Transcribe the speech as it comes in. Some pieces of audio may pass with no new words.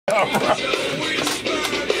It's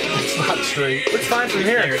not straight. It's fine from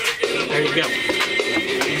here. There you go.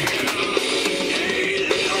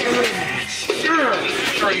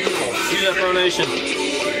 See that pronation.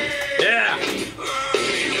 Yeah.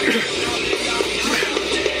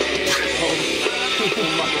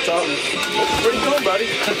 Where you going, buddy?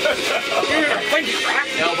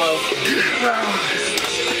 Elbow.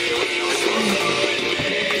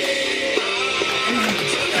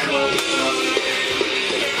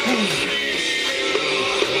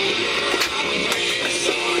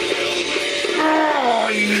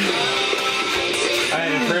 I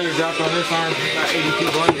had a trailer dropped on this arm, about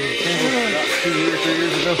 82 blunts in singles about 3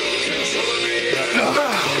 years ago.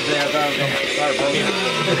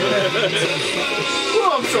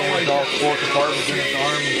 I'm so like all 4 compartments in this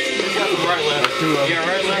arm. Right, left. 2 of them. Yeah,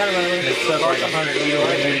 right, left. It's stuck like 100 needles.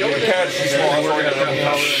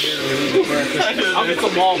 I'll get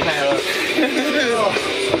some wall pads.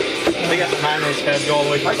 They got the 9-inch pads go all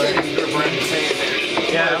the way from there.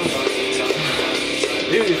 Yeah.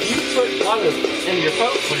 Dude, if you put a lot of in your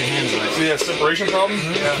phone, put your hands on it. See that separation problem?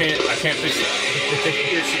 I can't fix that.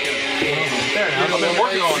 Fair enough. I've been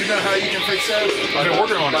working on it. You know how you can fix that? I've been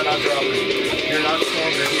working on it. By not dropping. You're not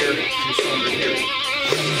stronger here. You're stronger here.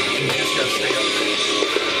 You just gotta stay up there.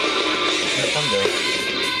 Where'd that thumb go?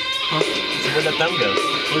 Huh? Where'd that thumb go?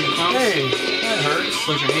 Where's your thumb? Hey, that hurts.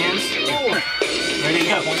 Close your hands. Oh. Ready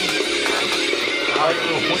to go. I like a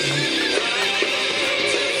little pointing.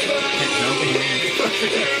 Can't jump in your hands.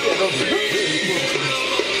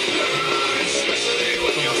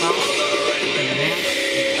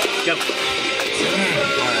 Go.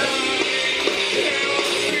 Alright.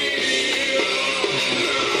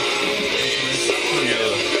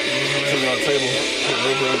 Put it on the table. Put the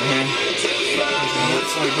rope around your hand. Let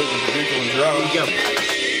somebody put it in the vehicle and drive. Go.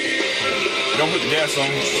 Don't put the gas on.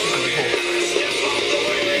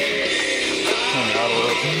 Idle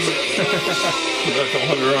up. Got a couple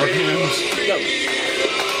hundred RPMs. Go.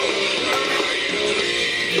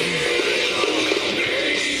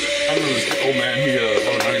 I remember this old man, he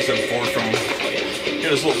bought a 97 Ford from him. He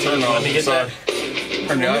had this little turn knob on the side.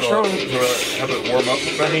 Turn the idle up to have it warm up.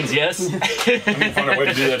 That means yes. I'm gonna find a way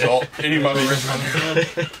to do that to all, anybody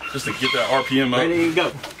just to get that RPM up. Ready to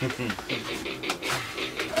go.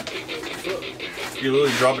 You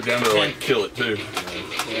literally drop it down to like kill it too.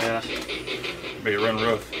 Yeah. Make it run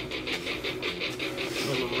rough. A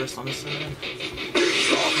little wrist on this side.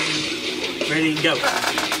 Ready to go.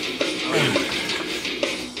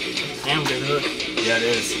 Damn good hook. Yeah, it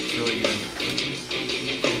is. It's really good.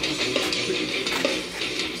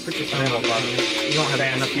 Put your thumb up on it. You don't have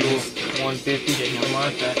enough fuels. 150 to him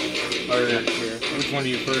like that. Or which one do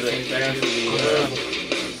you put it in?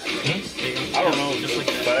 I don't know, just like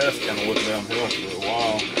fast kind of went downhill for a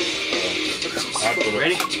while.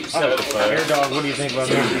 Ready? N.A.W, what do you think about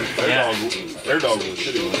that? N.A.W was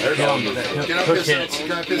shitty one. N.A.W was Can I piss up?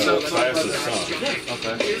 Can I piss up? fastest son.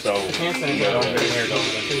 Okay. So, Can't say N.A.W better than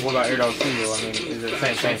N.A.W. What about N.A.W single? I mean, is it the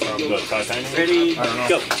same problem? the titanium. Ready? I don't know.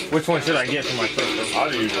 Go. Which one should I get for my first one?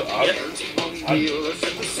 I'd use it.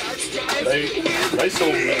 They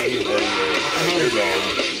sold me N.A.W.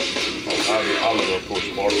 I love, of course,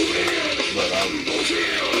 barbecue, but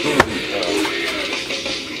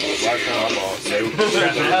last time I bought, they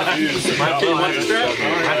refused to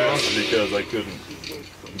because they couldn't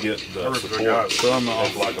get the support. Some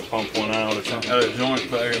If like a pump went out or something. a joint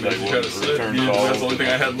bag and They they try to wouldn't slip. return That's calls. the only thing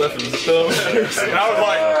I had left in the stove. And I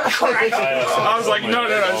was like, no,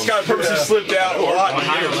 this guy purposely slipped out a lot.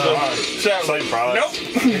 Same price. Nope.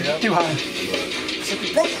 Too high.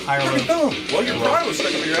 Higher low. Well, your pride was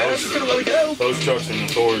stuck up your ass. You could have let it go. Those trucks are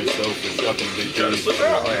notorious though for shucking big Try to slip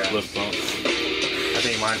out. lift pumps. I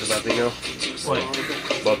think mine's about to go. What?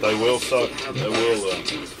 But they will suck. They will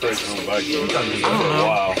scrape on back for a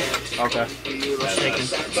while. Okay. Shaking.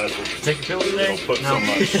 That's what Take a pill today? it'll put so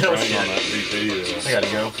much strain on that VP. I gotta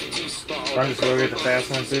go. I'm just going to get the fast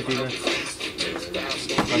 150 then.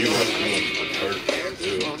 You wouldn't hurt.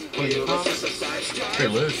 Pretty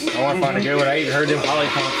loose. I want to find a good one. I even heard them poly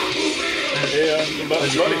pumps. Yeah, but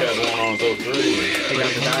Buddy had one on his 03. They got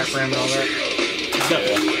the diaphragm and all that.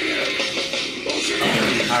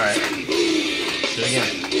 Alright. Do it again.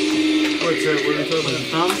 What's it? What are you talking about?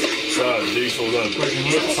 Thumbs? Diesel, the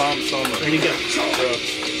pumps on the Ready to go. truck.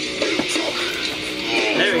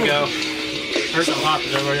 There we go. Heard some pop.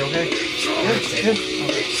 Is everybody okay?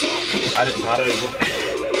 I didn't pop it.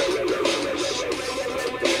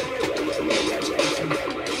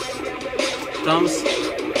 Thumbs.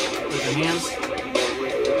 With your hands.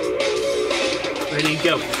 Ready to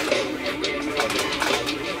go.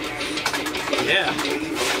 Yeah.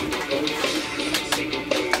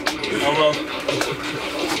 Elbow.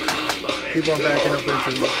 Keep on backing up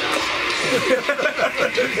into me.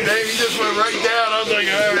 Dave, he just went right down. I was like,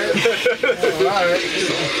 alright.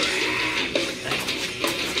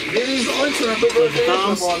 Get his clincher and put both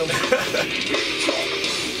hands up on him.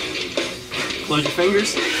 Close your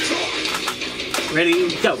fingers. Ready,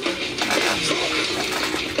 go. He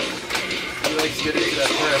likes to get into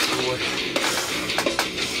that press, boy.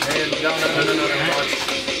 And no. Watch.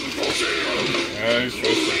 Yeah, he's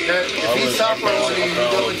supposed to. If he's top rolling and you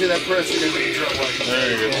go into that press, you're going to be in trouble.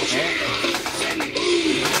 There you go.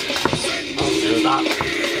 Stop.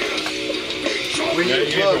 When Yeah, you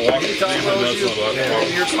you look, need to walk when he top deep rolls enough you, so that-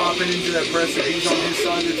 and you're popping into that press, if he's on his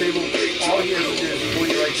side of the table, all he has to do is pull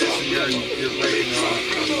you like this and you're breaking it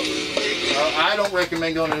off. I don't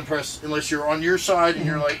recommend going in the press unless you're on your side and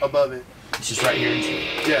you're like above it. It's just right here.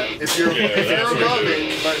 Yeah, if you're above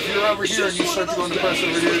it, but if you're over here and you start to go into press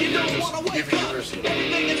over here, you're just giving your wrist.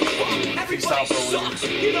 If he's top rolling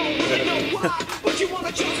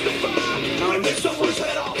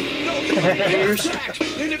Fingers.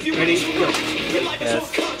 Ready, go.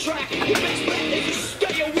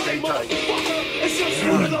 Stay tight.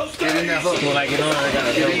 Get in that hook. When I get on, I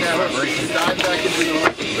gotta Get feel in that hook. Dive back into the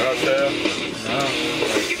hook. Drop down.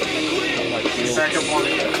 Back up on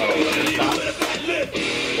it.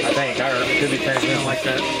 I think I could be transmitting like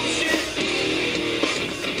that.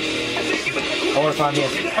 I want to find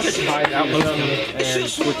this side out low and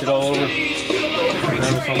switch it all over.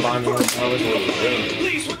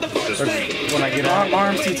 When I get on, my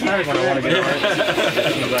arm's too tired when I want to get on it.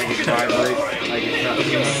 As soon as I get vibrate, like it's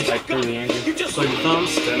not like through the engine. Close your thumbs.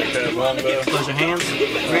 Stand a cab on there. Close your hands.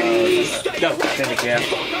 Ready, go. Send a gap.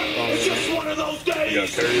 You got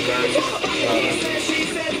 30 bands?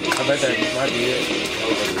 I bet that might be it.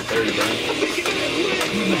 30 bands.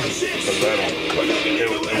 Because that don't, it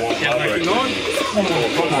won't vibrate. One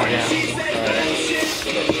more, yeah.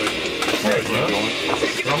 Alright, keep going.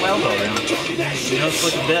 Throw my elbow down. You know it's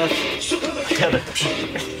like death. Together.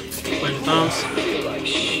 Close your thumbs.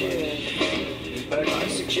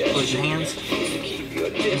 Close your hands.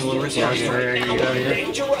 Give me a little wrist Yeah, get ready to get out of here.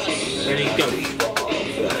 Ready, go.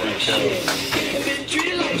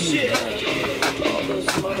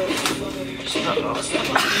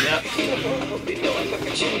 Yep.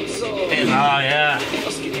 And, oh yeah.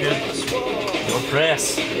 Good. Go press.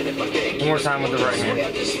 One more time with the right hand.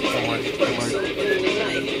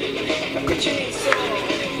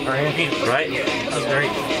 Right hand. Right? That was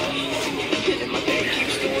great.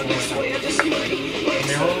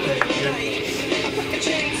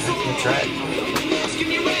 That's right.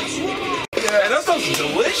 Yeah, that sounds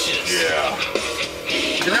delicious. Yeah.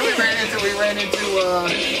 And then we ran into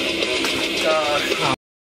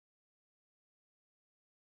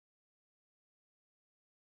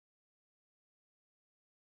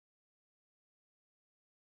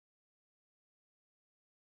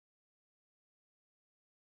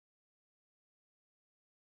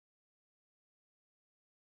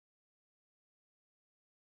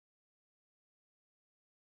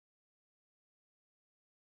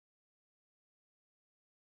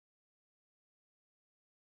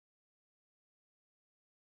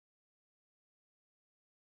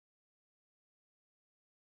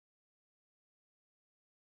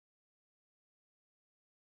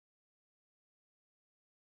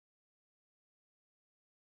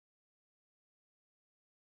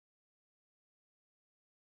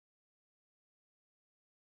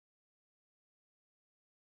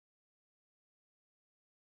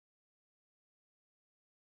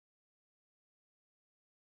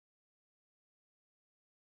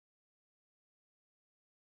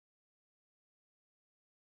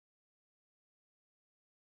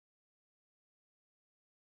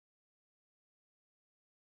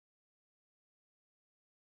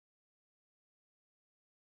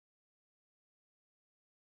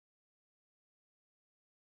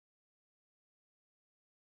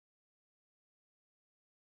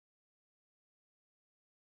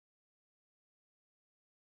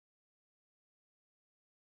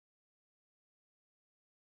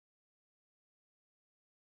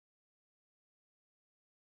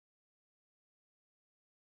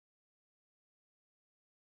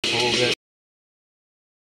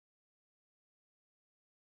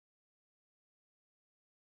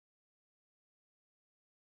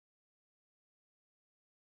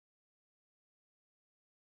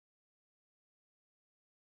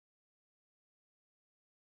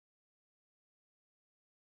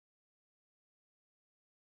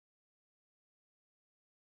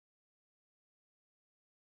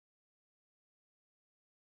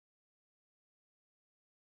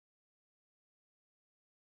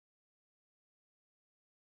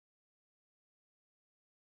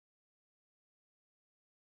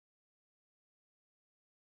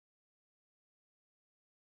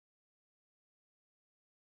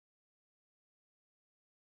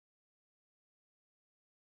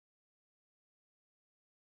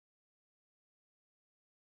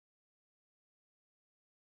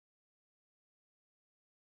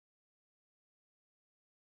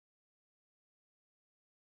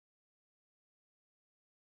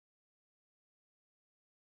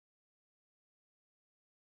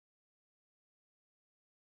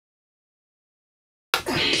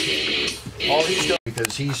All he's doing,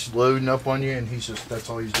 because he's loading up on you, and he's just, that's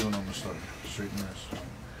all he's doing on the start. Straighten this.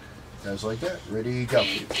 Guys like that. Ready, go.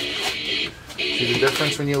 See the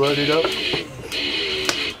difference when you load it up?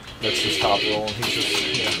 That's just top roll, and he's just,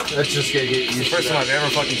 that's just gonna get used to First time I've ever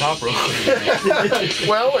fucking top roll.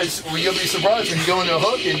 Well, you'll be surprised when you go into a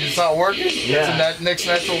hook and it's not working. Yeah. It's the next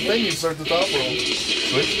natural thing, you start the top roll.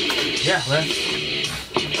 Switch? Yeah, man.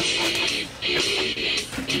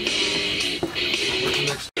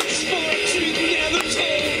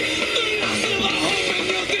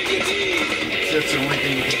 That's the only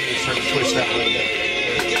thing you can do is start to twist that way.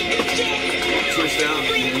 Twist down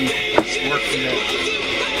and work from there.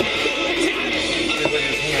 With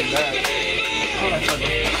his hand back.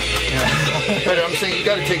 But I'm saying you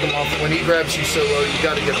got to take him off. When he grabs you so low, you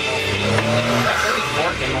got to get him off. It's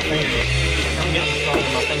working, I think. I'm getting strong in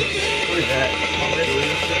my finger. Look at that.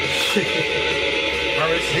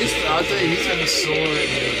 I'll tell you, he's going to be sore. Oh,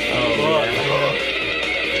 yeah.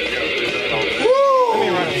 Let me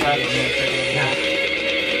run inside for a minute.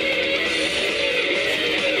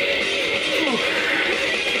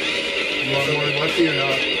 You want more lefty or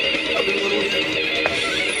not? I'll be a little hit.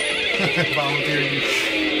 Volunteer you.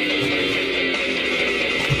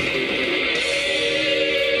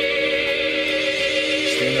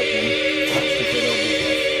 Stand up, man. Stick that elbow.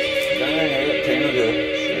 Dang, I got 10 of the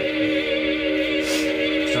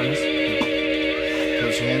Turn this.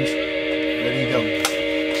 Close your hands. Ready, go.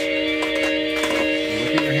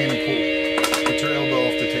 Look at your hand and pull. Put your elbow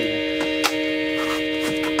off the table.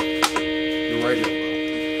 Your right elbow.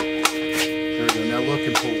 There we go. Now look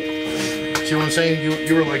and pull. See what I'm saying?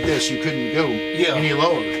 You were like this. You couldn't go. Yeah. And you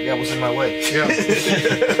lowered. Yeah, it was in my way. Yeah. I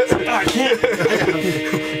can't.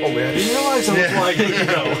 Oh man, I didn't realize I was like,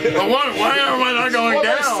 But why am I not going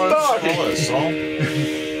down? Oh, it's song?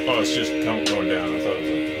 Oh, it's just going down. I thought it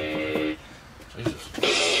was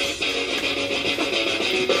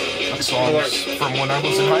That song is from when I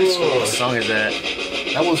was in high school. What song is that?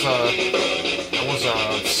 That was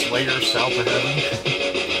Slayer, South of Heaven.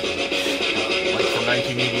 Like from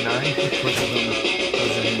 1989.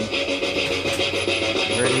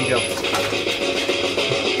 Ready, go.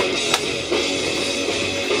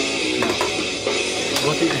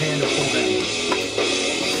 Look at your hand and pull down.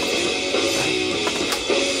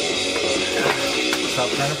 Stop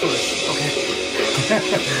trying to push. Okay.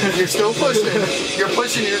 You're still pushing. You're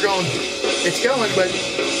pushing, you're going, it's going, but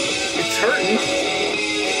it's hurting.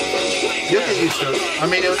 You'll get used to it. I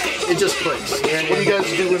mean, it just clicks. What do you guys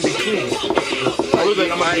do in between?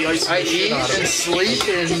 I eat and sleep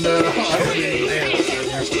and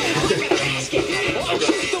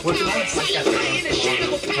what's your name?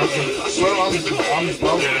 Well, I'm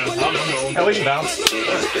At least bounce.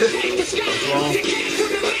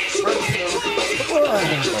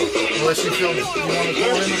 unless you feel you want to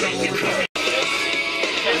pull in a couple more times.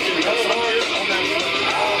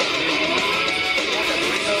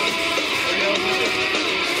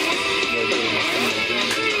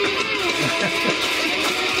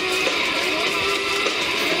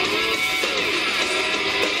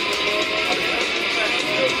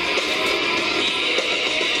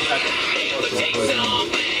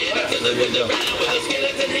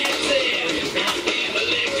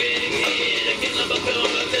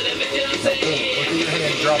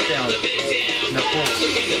 Drop down. Now pull.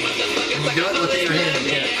 When you do it, look at your hand.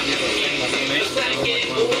 Yeah.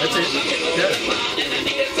 That's it. Good.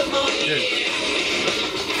 Good.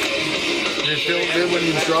 Did it feel good when he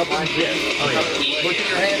was dropping? Yeah. Oh, yeah. Look at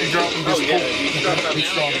your hand and drop and just pull. Be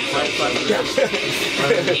strong.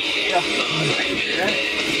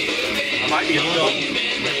 I might be a little.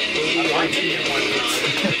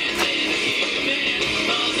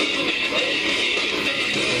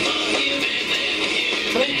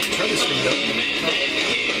 Try to stand up.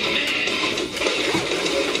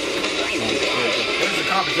 There's the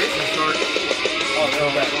competition start. Oh, no,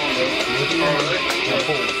 back on though. Now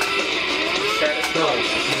pull. Status quo.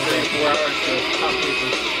 4 hours to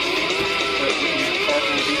competition. But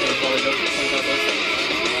partner people probably go for 25 bucks.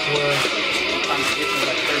 Well, Competition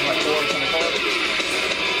like 30 by 4 on the car.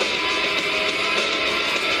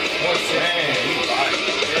 what's that?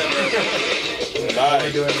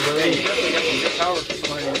 Bye. Doing Hey, you definitely got some good power for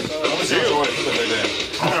somebody on your side. What's your way? Put that down.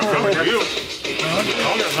 I'm coming for you. I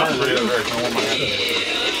don't got nothing for you. I want my hand.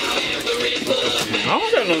 I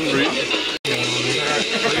don't got nothing for you.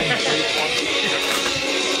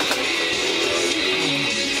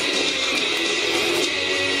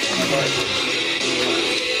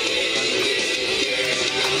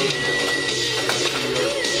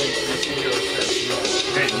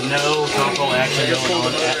 There's no combo action going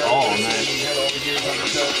on at all, man.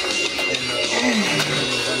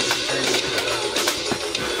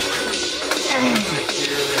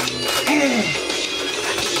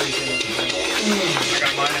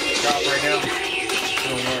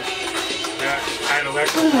 I had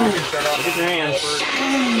electric pocket shut off. Get your hands.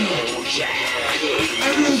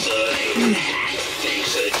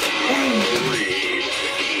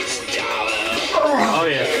 Oh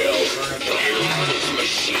yeah.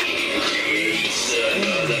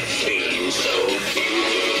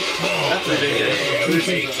 That's a big day.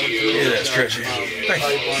 Yeah, that's stretchy.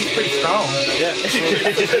 Pretty strong. Yeah.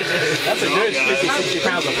 That's a good 50, 60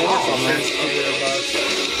 pounds of force on that.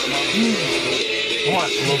 I want a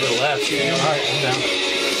little bit less. Yeah. All right, I'm down.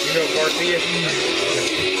 You know Garcia?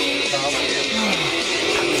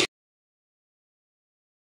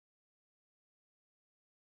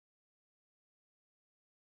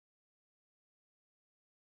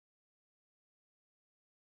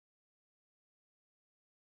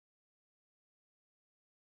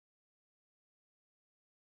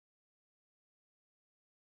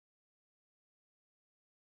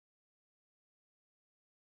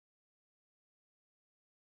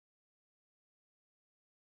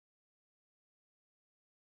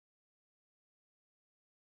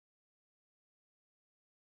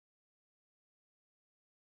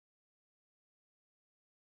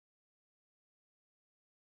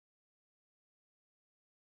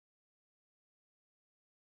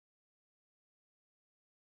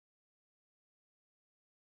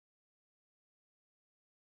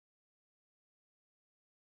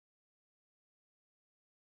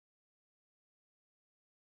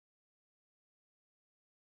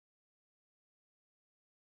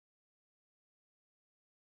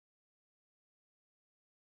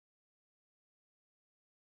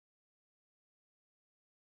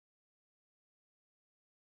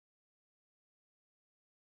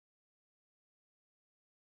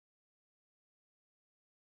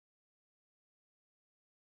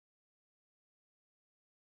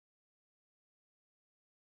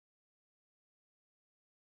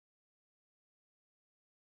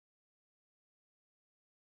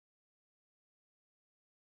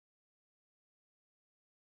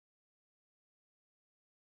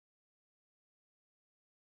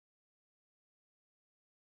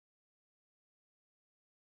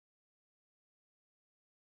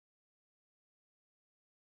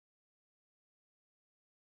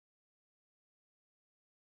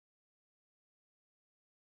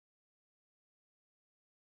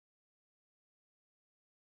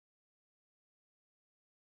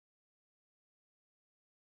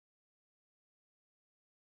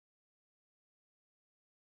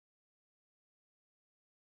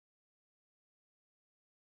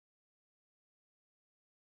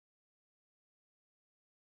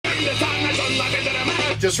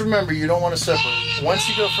 Just remember, you don't want to separate. Once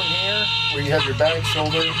you go from here, where you have your back,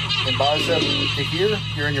 shoulder, and bicep, to here,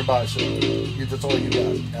 you're in your bicep. That's all you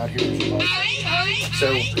got. Out here is your bicep.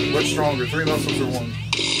 So, what's stronger, 3 muscles or 1?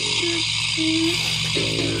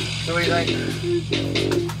 So what do you think?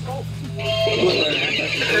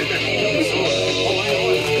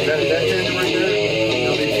 That tendon right there?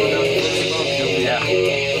 Yeah.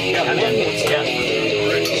 Yeah.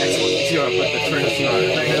 Excellent. You want to put the Trinity thing up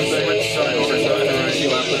there? You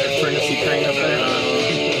want to put the Trinity thing up there?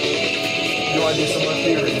 You want to do some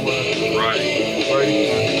lefty or you want to? Right. Righty?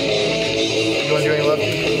 You want to do any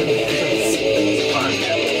lefty? Fine.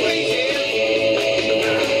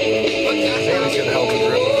 Sammy's going to help with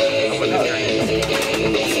grip. I'm going to do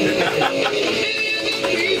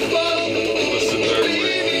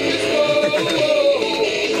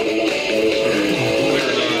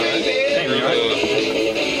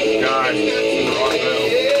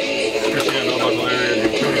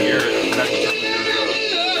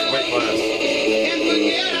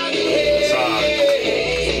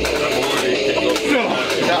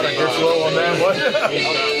slow on that one. He's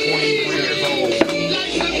about 23 years old.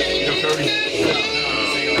 You know Cody?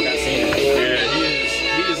 Yeah,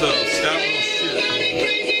 he's a stout little shit.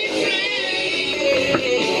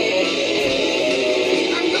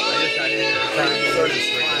 I just got in there trying to sort of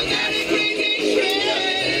find Nashville.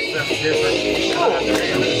 And stuff's different.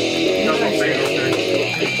 Double fatal thing.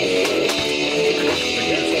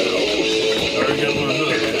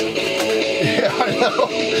 Yeah, I know.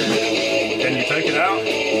 Can you take it out?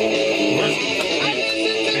 He's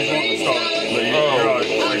wanting to start. But you're all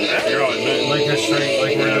like that. You're all admitting. Like a straight,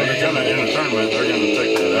 like we're doing In the tournament, they're going to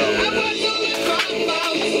take that out.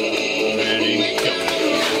 And he can kill it.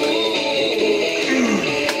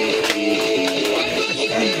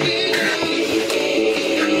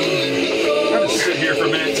 I'll just sit here for a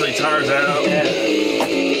minute until he tires out. Yeah,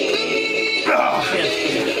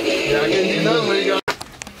 I can do nothing when you go.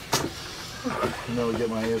 You know, get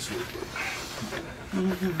my ass. Here we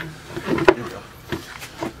go.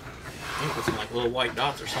 You can put some like little white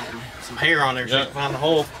dots or something, some hair on there so you can find the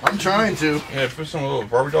hole. I'm trying to. Yeah, put some little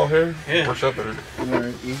Barbie doll hair. Yeah. Works out better.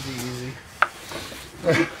 Alright, easy.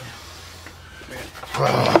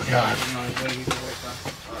 Oh, God.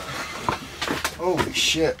 Holy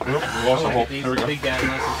shit. Nope, we lost the hole. These There we go. big guys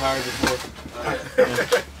nice and tired before.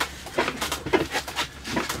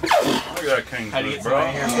 Look at that king. How do you get bro.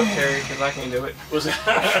 somebody here and put Terry? Because I can't do it. Was it?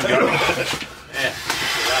 Yeah. Get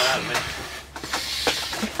that out of me.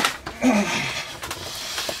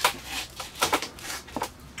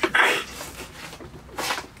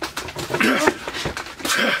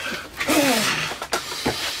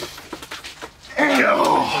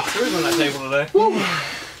 Screws on that table today.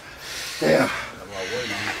 Damn. I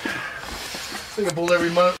think I pulled every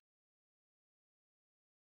month.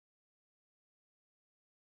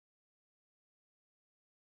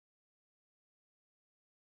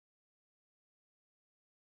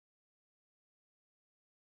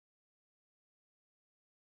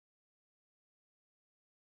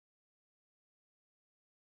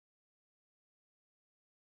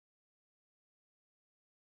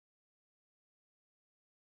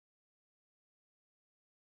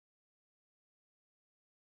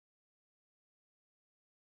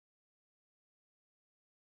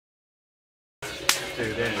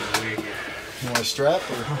 Dude, that is weird. You want a strap?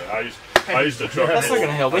 Or? I used to truck. That's not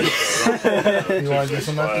gonna help me. You want to do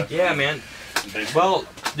something? Yeah, man. Well,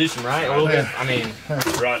 do some right a little bit. I mean,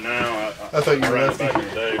 Right now, I thought you were ran it lefty. back in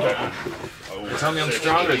the day. Back in, tell me I'm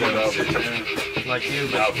stronger than like you,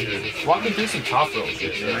 but you. well, I can do some top roll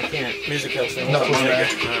shit, man. I can't music helps me. Knuckles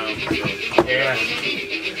back. Yeah.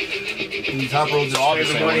 And top rolls all the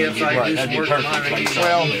same. Everybody upside Right. do some work on mine.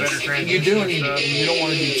 Well, you do, and you don't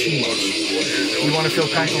want to do too much. You want to feel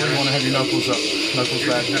comfortable. You want to have your knuckles up, knuckles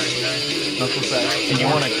back, knuckles back. And you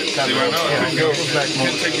want to kind See, of right now, I couldn't go. knuckles back more.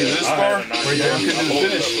 Couldn't take you this far. Right there. I couldn't do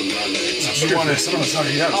the finish. You want to. So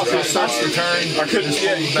it starts to turn. I couldn't.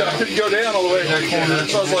 Yeah, I couldn't go down all the way. That corner.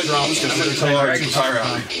 So I was like, I'm just gonna sit until I can tire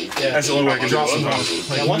out. That's the only way I can do Drop some it.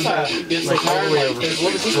 more. Yeah, once I get so tired, like, there's a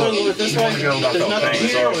little bit this way, a little bit this way. There's nothing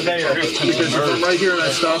here or there. Because if I'm right here and I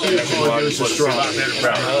stop you, all I do is just drop. My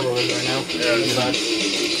elbow is right now.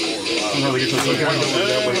 I'm really get to the point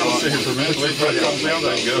where I'll sit here for a minute, wait for it to calm down,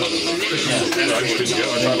 then go. I just couldn't go.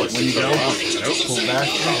 I tried like 6 times. Nope. Pull back.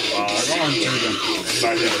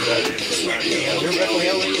 Back in the day. You're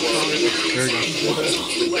definitely a little There you go.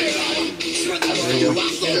 There you go.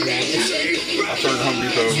 I started at Home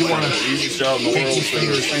Depot. You want to easiest job in the world.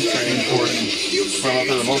 fingers Strength training for it. Run out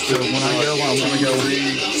there the most. when I go, I'm going to go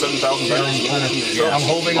 7,000 pounds. I'm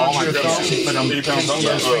holding on to your thumb, but I'm 80 pounds on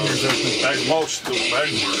keeping that his fingers open. bag of mulch. The bag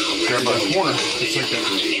grabbed by the corner. It's like that.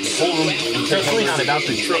 Hold them. And So it's really not about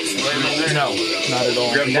the truck. No, not at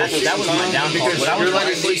all. Grab them both That at was the my time. downfall. Because What I was you're like,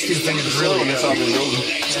 letting these two fingers Really, really that's go. how I've been building.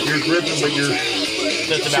 You're gripping, but you're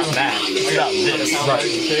it's about that. It's about this.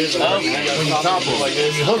 when you top roll.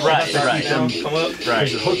 You hook, Right, you have to right. keep them. Come up. Right.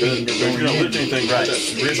 You're hooking. If you're not lifting anything, Right.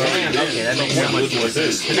 wrist on your Okay, that makes Don't sense. lift like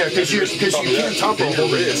this. Yeah, because you can't top roll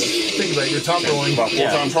holding this. Think about it, you're top rolling. About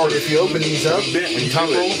 4 times harder. If you open these up Bent when and you top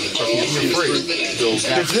do roll, it. you're free. Feels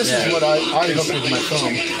Because this is what I hook with my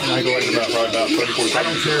thumb, and I go like about that. probably about 30, 40 I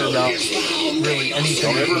don't care about really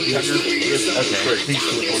anything. Don't ever have your wrist straight. These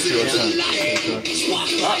two are See what I'm saying?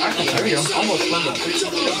 There you go. Almost fun to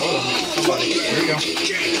somebody. There you go.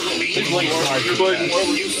 Big blade. Your blade. I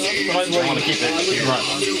want to keep it. Right.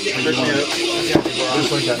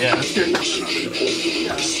 Just like that. Yeah. That's good.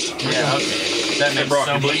 Yeah, okay. That makes Brock,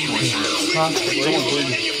 so you much bleeding? more sense. Huh? Someone's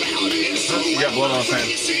bleeding. You got blood on his hand.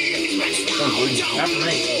 Someone's bleeding. Not for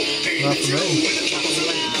me. Not for me.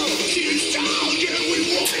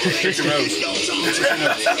 Kick your nose. I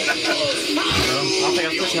don't think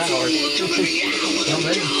I'm pushing that hard. No,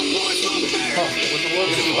 maybe. What's the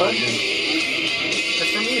logo? What?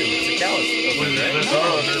 That's from you. It's a callus. What is that?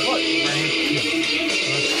 What?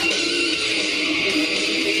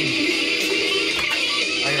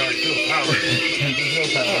 I can already feel power. There's no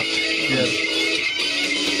power. Yeah.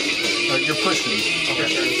 You're pushing.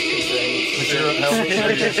 Okay. But you're helping.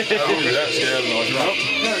 I don't do that. See, I don't know.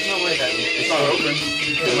 No, there's no way that It's not open.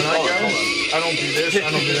 When I go, I don't do this.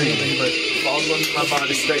 I don't do anything but falls on my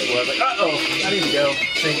body stable. I'm like, uh-oh, I need to go.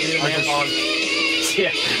 I just, on.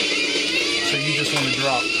 Yeah. so you just want to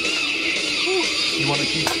drop. You want to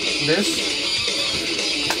keep this,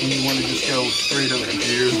 and you want to just go straight over.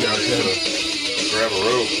 Years ago, I had to grab a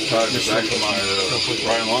rope, tie it back to my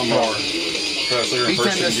Ryan lawnmower. That's there in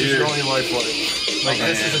Pretend first this is gear. your only lifeline. Like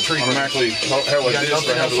this is a tree. You Automatically held like got this,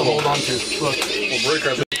 nothing but I have else a to hold little on to. Look. break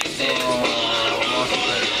right there.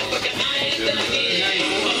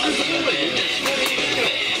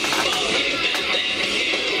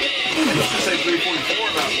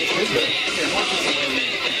 is that?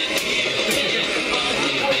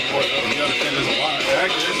 You understand there's a lot.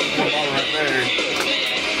 Actually, this is one bottle right there.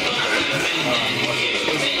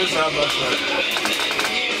 This is how much that.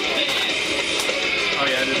 Oh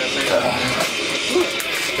yeah, I did that thing.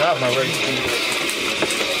 God, my legs beat.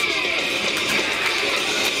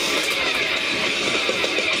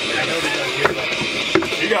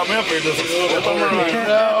 You got me up here just a little bit. I'm right.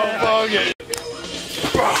 No, fuck it.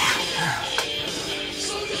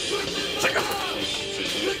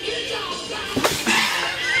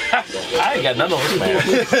 I ain't got none of this, man.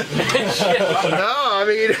 No, I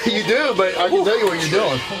mean, you do, but I can tell you what you're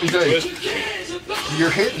doing. Let me tell you.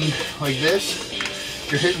 You're hitting like this.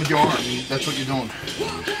 You're hitting with your arm. That's what you're doing.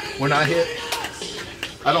 When I hit,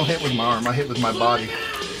 I don't hit with my arm. I hit with my body.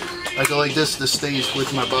 I go like this. This stays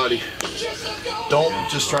with my body. Don't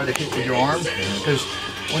just try to hit with your arm, because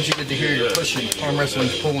once you get to here, you're pushing. Arm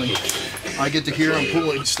wrestling's pulling. I get to here, I'm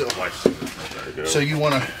pulling still. So you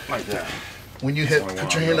want to, Like that. when you hit,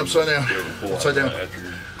 put your hand upside down. Upside down.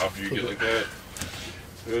 After you get like that.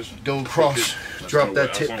 Go across. Drop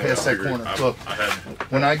that tip past that corner. Look,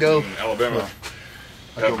 when I go, Alabama.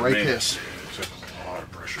 I go right past.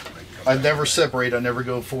 I never separate. I never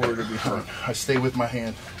go forward or behind. I stay with my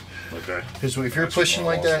hand. Okay. Because if you're pushing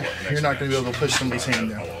like that, you're not going to be able to push somebody's hand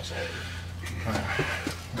down.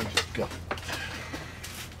 Alright, go.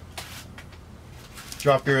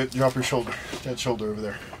 Drop your shoulder. That shoulder over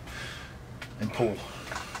there. And pull.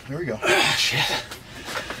 There we go. Ah, shit.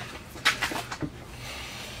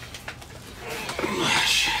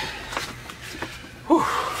 Whew,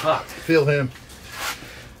 fuck. Feel him.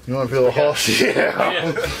 You want to feel a horse?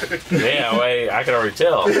 Yeah. Yeah, wait, I can already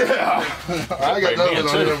tell. Yeah. I got nothing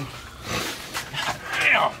on him.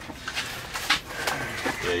 Damn.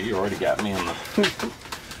 Yeah, you already got me in the.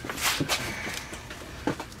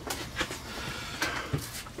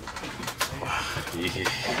 Yeah.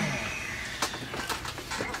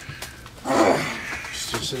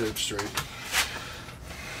 Just sit up straight.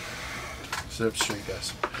 Sit up straight,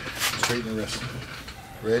 guys. Straighten the wrist.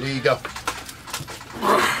 Ready, go.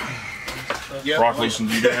 Yep. Brock, listen,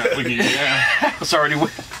 you down. Look at you down. It's already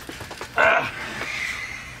with.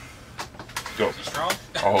 Go. Strong?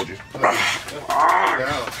 I'll hold you. Down.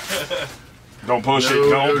 Don't push it.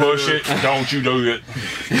 Don't push it. Don't you do it.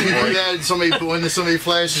 You do that, and when somebody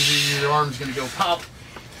flashes you, your arm's gonna go pop.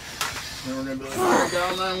 And we're gonna be like, oh,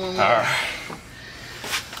 down 911. Alright.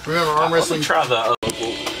 Remember, arm wrestling. Try the.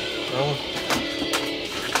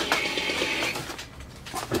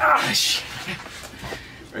 Ah, shit.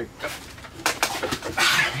 Ready, go.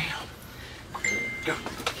 Go.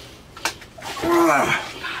 God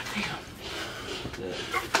damn.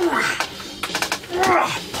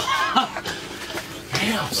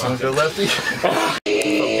 Damn. Son, go lefty.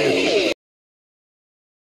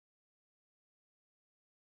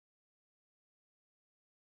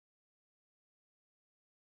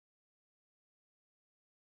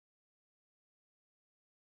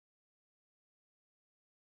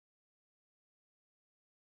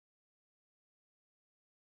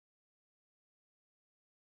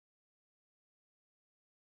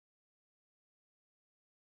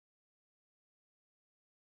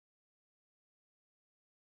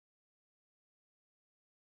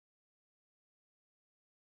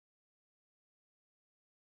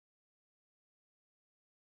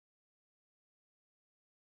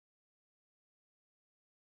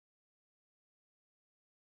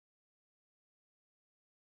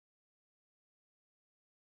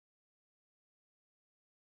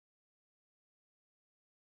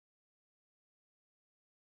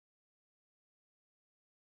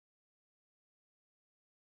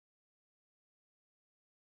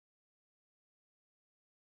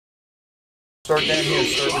 Start down here.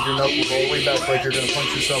 Start with your knuckles all the way back like you're going to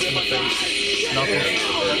punch yourself in the face. Knuckles.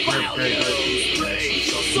 Great.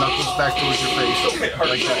 Knuckles back towards your face.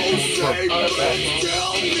 Like that.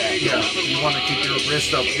 Yeah. You want to keep your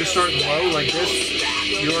wrist up. You're starting low like this.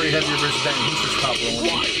 You already have your wrist down. He's just top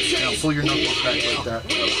rolling. Now pull your knuckles back like that.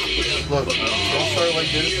 Look. Don't start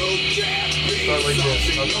like this. Start like this.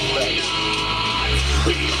 Knuckles back.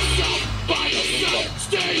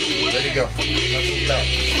 There you go. Knuckles back.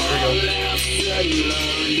 There you go.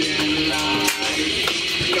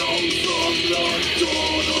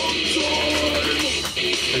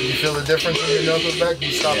 If you feel the difference when your knuckles back,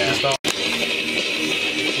 you stop and stop.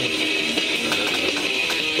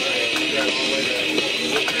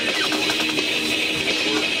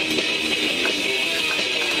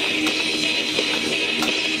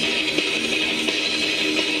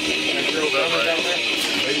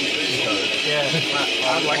 Yeah,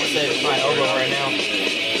 like I said, it's my elbow right now.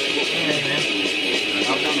 Hey, man.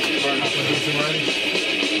 Something ready? I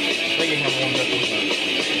think you have one up.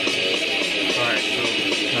 Alright, so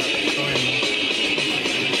go ahead.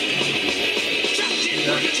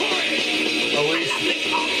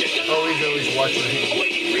 Always watch your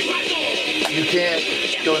hand. You can't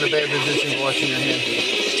go in a bad position watching your hand.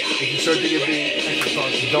 If you start to get beat,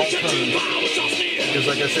 don't turn. Because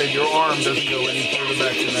like I said, your arm doesn't go any further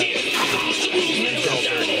back than that.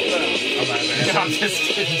 I'm just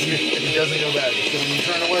kidding you. It doesn't go back. So when you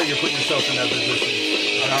turn away, you're putting yourself in that position.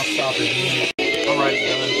 And I'll stop it. Alright,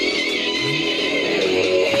 done.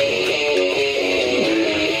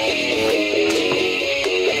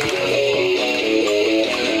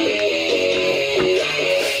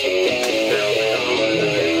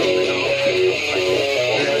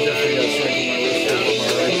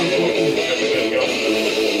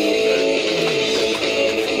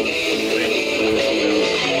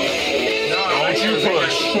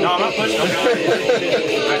 No, I'm not pushing.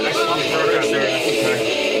 I saw the burger out there. That's okay.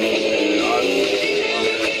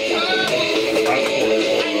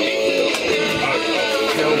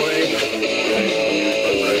 No way.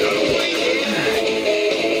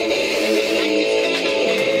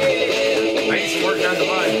 I need some work done to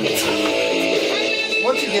mine.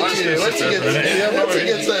 Once he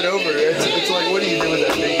gets that over, it's like, what do you do with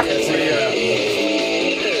that thing?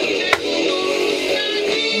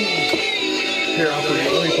 Here,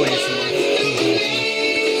 let me put you some more.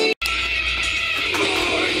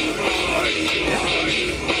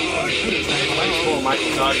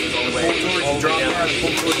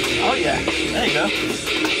 Oh yeah, there you go.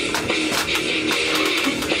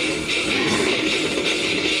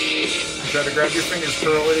 Try to grab your fingers,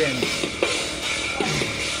 curl it in.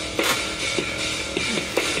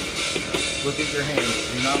 Look at your hand.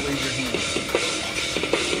 Do not leave your hand.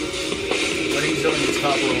 What he's doing is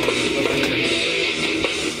top roll. Look at your hand.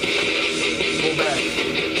 Pull back.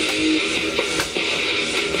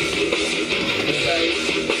 Pull back.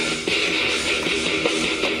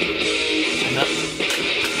 And up.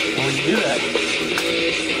 And when you do that,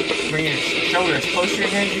 bring your shoulder as close to your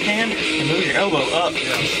hand as you can, and move your elbow up.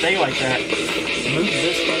 And stay like that. Move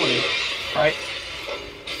this corner, right?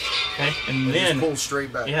 Okay, and then pull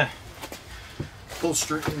straight back. Yeah. Pull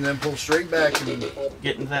straight, and then pull straight back, and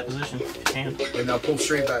get into that position. Hand. And now pull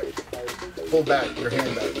straight back. Pull back, your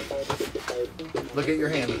hand back. Look at your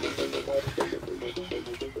hand.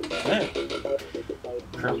 Yeah.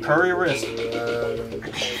 Curl your wrist.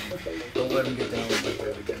 Don't let him get down like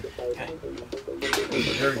that again. Okay.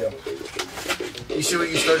 There we go. You see what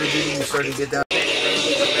you started doing? You started to get down.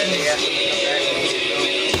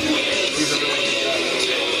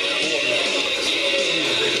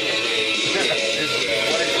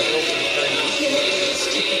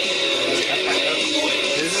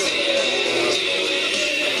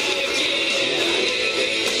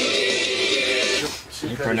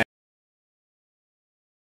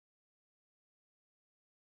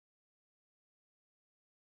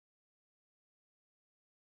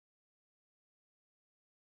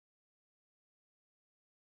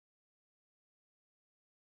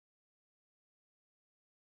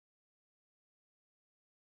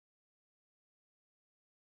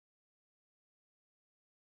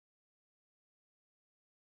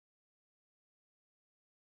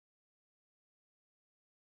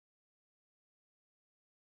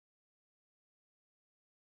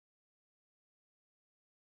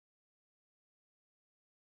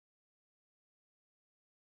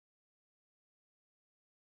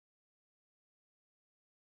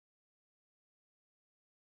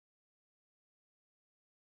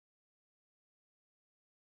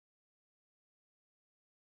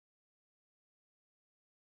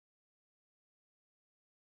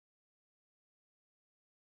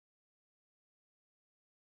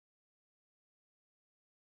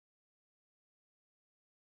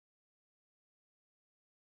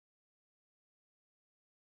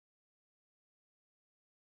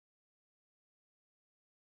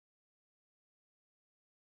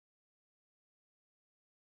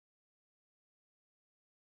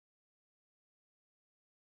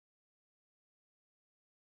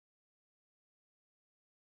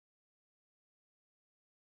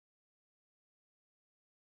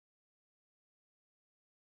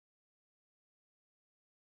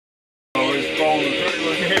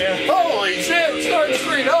 Holy shit, it's starting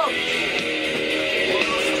straight up.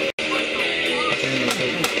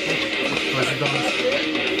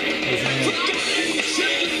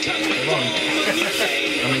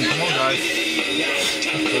 Come on, guys.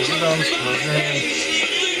 Close your thumbs, close your hands.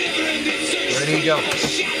 Ready to go.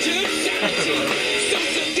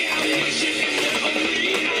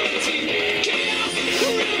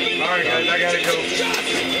 Alright guys, I gotta go.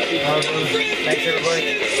 Thanks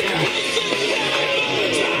everybody.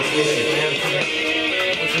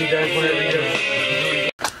 We'll see you guys whenever you go.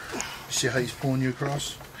 See how he's pulling you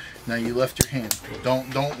across? Now you left your hand.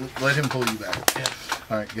 Don't let him pull you back. Yeah.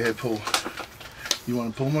 All right, go ahead, pull. You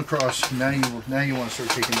want to pull him across. Now you want to start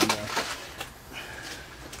taking him down.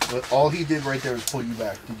 But all he did right there was pull you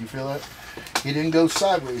back. Did you feel that? He didn't go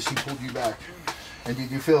sideways. He pulled you back. And did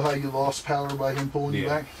you feel how you lost power by him pulling you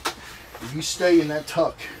back? If you stay in that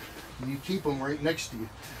tuck, and you keep him right next to you,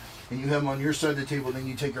 and you have him on your side of the table, then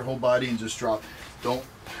you take your whole body and just drop. Don't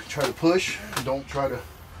try to push. Don't try to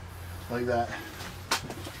like that.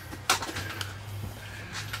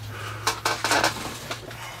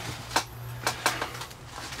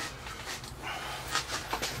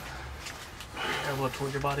 Elbow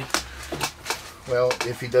toward your body. Well,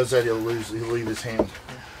 if he does that, he'll leave his hand.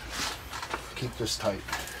 Keep this tight.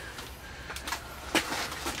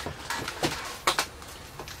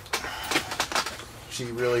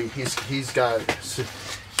 See, really, he's got.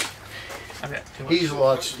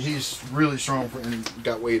 He's really strong and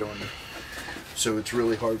got weight on him. So it's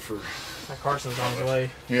really hard for. Carson's on his way.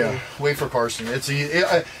 Yeah, wait for Carson. And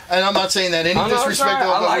I'm not saying that any disrespect,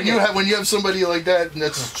 but when you have somebody like that and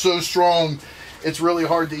that's so strong, it's really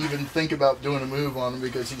hard to even think about doing a move on him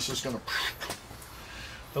because he's just gonna.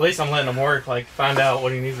 At least I'm letting him work. Like find out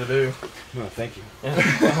what he needs to do. No, thank you. Yeah.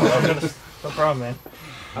 No problem, man.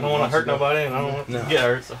 I don't want to hurt nobody, and I don't want to get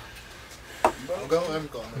hurt. So. I'll go. I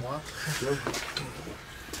haven't gone in a while.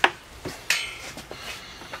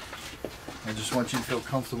 I just want you to feel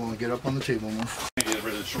comfortable and get up on the table more. Get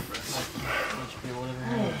rid of the short rest.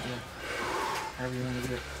 However you want to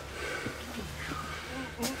do it.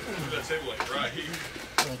 That table like right here.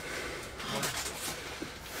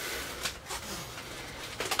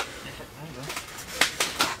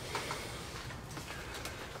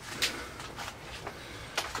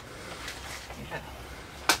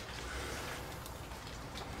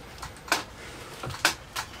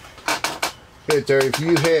 Right there, if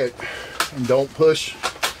you hit and don't push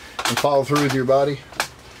and follow through with your body,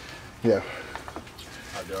 yeah.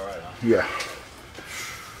 I'll be alright, huh? Yeah.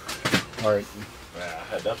 Alright. Yeah, I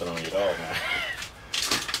had nothing on your dog, man.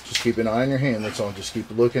 Just keep an eye on your hand, that's all. Just keep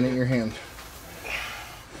looking at your hand.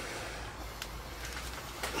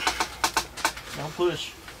 Don't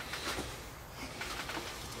push.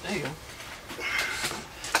 There you go.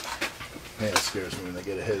 Man, it scares me when they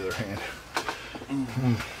get ahead of their hand.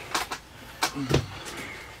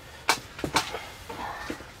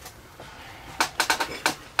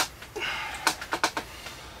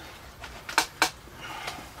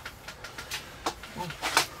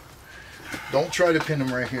 Don't try to pin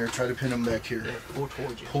them right here. Try to pin them back here. Yeah, pull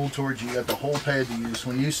towards you. Pull towards you. You got the whole pad to use.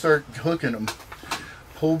 When you start hooking them,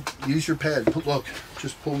 use your pad. Look,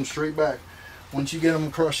 just pull them straight back. Once you get them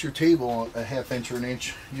across your table a half inch or an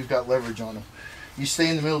inch, you've got leverage on them. You stay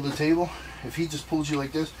in the middle of the table. If he just pulls you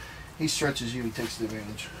like this, he stretches you. He takes the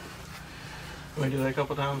advantage. We do that a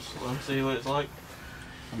couple times. Let him see what it's like.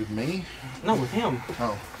 With me? No, with him.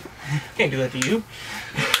 Oh. Can't do that to you.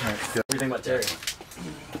 All right, go. What do you think about Terry?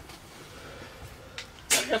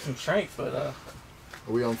 I got some strength, but Are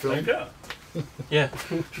we on film? yeah.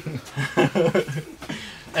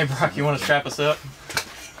 Hey Brock, you want to strap us up?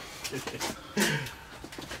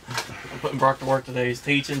 I'm putting Brock to work today. He's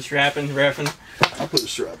teaching, strapping, reffing. I'll put a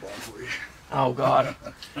strap on for you. Oh God.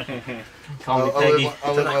 Call me Peggy.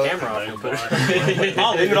 I'll let my Camera off.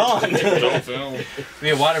 I'll leave it on. Don't film. Be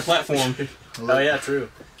a wider platform. Oh yeah, true.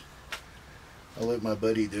 I'll let my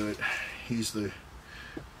buddy do it. He's the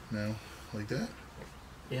like that.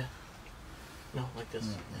 Yeah. No, like this.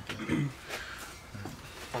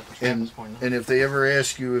 Okay. And if they ever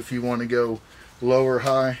ask you if you want to go low or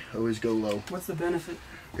high, always go low. What's the benefit?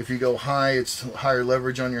 If you go high, it's higher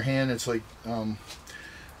leverage on your hand. It's like,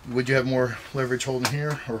 would you have more leverage holding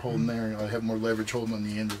here or holding there? I have more leverage holding on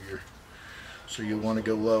the end of your. So you want to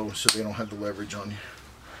go low so they don't have the leverage on you.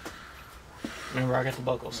 Remember, I got the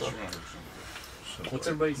buckle, so. What's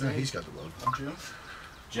everybody's No, name? he's got the logo. Jim?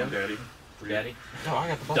 Jim? Daddy. Daddy? No, I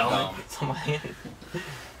got the buckle. Dom. It's on my hand.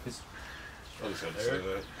 I just had to say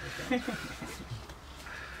that.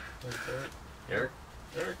 Eric?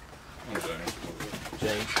 Eric? I'm James.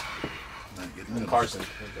 James? Now get in the middle. Carson.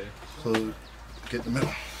 Close, get in the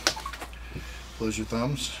middle. Close your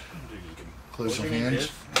thumbs. Close your hands.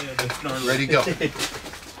 Ready, go. Get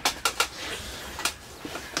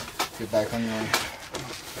back on your line.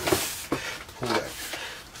 Pull back.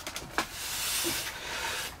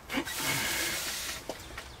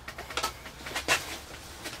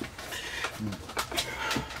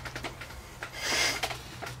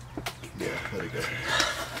 Yeah, let it go.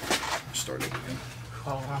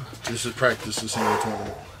 This is practice. This ain't a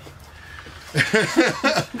tournament.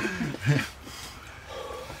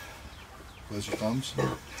 Close your thumbs.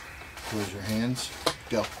 Close your hands.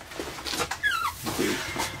 Go.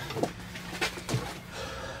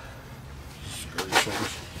 Square your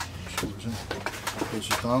shoulders. Shoulders in. Close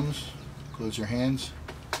your thumbs. Close your hands.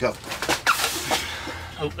 Go.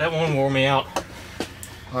 Oh, that one wore me out.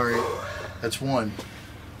 All right. That's one.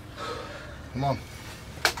 Come on.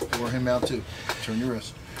 Wore him out too. Turn your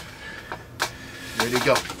wrist. Ready to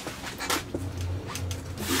go.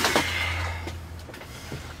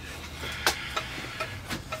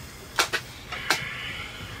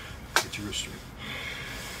 Get your wrist straight.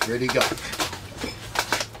 Ready to go.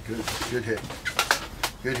 Good. Good hit.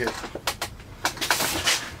 Good hit.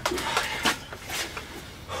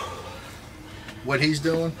 What he's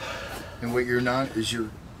doing and what you're not is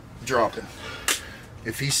you're dropping.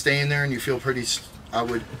 If he's staying there and you feel pretty, I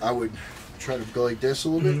would try to go like this a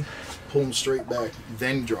little bit, pull him straight back,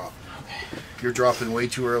 then drop. You're dropping way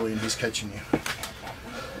too early and he's catching you.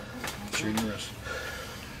 Straighten your wrist.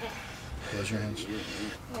 Close your hands.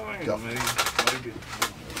 Go.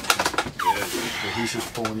 Yeah, he's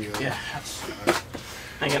just pulling you over. Yeah.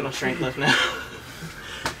 I ain't got no strength left now.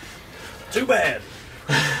 Too bad.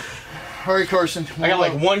 All right, Carson. I got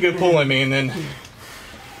like one good pull in me and then...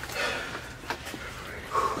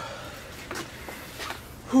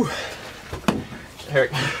 Whew.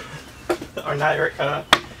 Eric. Or not Eric.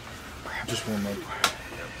 Just warm up.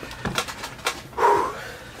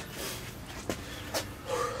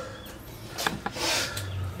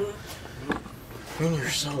 Man, you're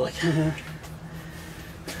so like...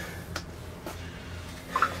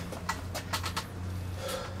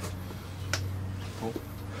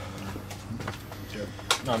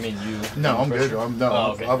 No, I mean you. No, I'm good.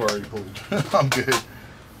 Okay. I've already pulled. I'm good.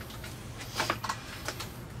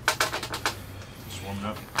 Just warming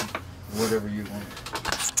up. Whatever you want.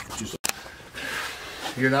 Just,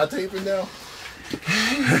 you're not taping now?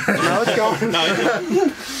 No, it's going. No,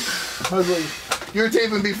 I was like, you were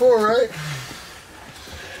taping before, right?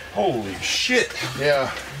 Holy shit.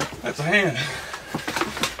 Yeah. That's a hand.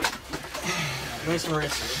 give me some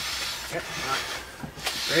wrist. Yep. Right.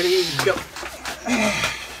 Ready, go.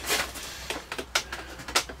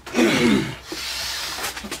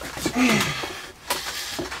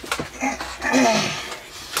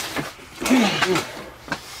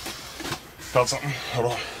 Felt something?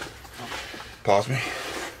 Hold on. Pause me.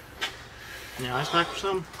 Any ice pack or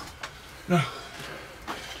something? No.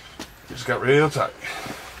 Just got real tight.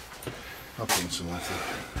 I'll put some lefty.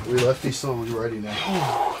 We lefty, so we're ready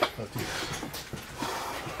now. Lefty.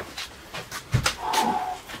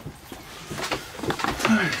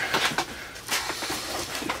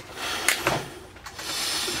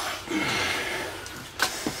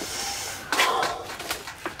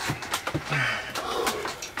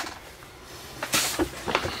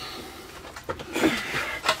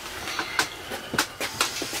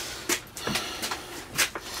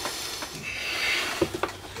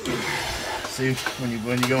 See,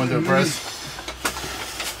 when you go into a press,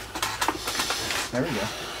 there we go.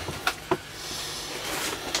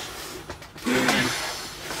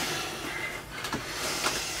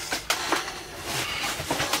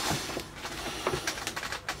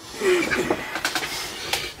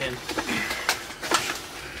 And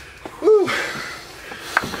Woo.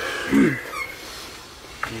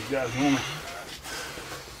 You guys want me?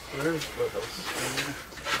 where's those?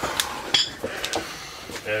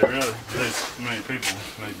 Yeah, really. There's many people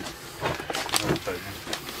maybe.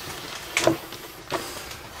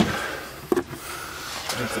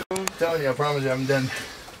 I'm telling you, I promise you, I haven't done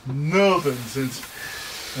nothing since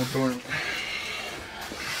that tournament.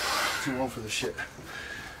 Too old for this shit.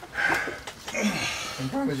 I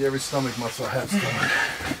promise you, every stomach muscle I have stomach.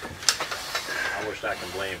 I wish I can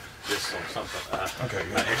blame this on something. Okay,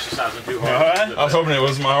 Not exercising too hard. Alright. I was hoping it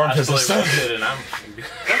was my arm I because fully it's rested and I'm.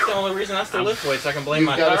 That's the only reason I still lift weights. I can blame You've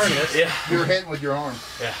my gotta tiredness. Yeah. You're hitting with your arm.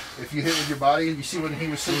 Yeah. If you hit with your body, you see when he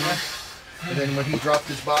was sitting there, and then when he dropped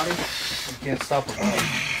his body, you can't stop him.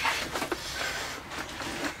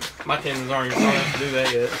 My tendons aren't even strong enough to do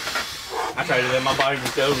that yet. I try to do that, my body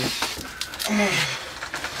just goes.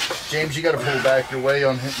 James, you got to pull back. Your way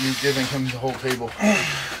on him, you giving him the whole table.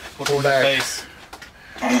 Pull back. Face.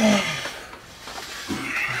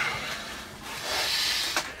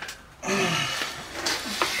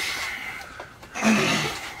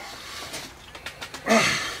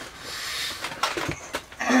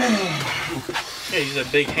 Yeah, he's a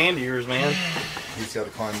big hand of yours, man. He's got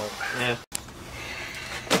to climb up. Yeah.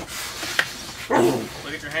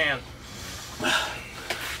 Look at your hand.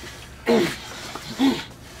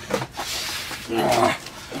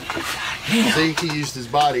 See, he used his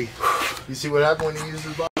body. You see what happened when he used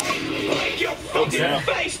his body? Oh, yeah.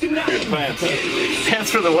 Good pants. Pants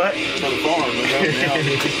for the what? For the farm.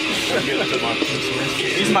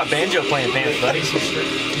 These are my banjo playing pants, buddy.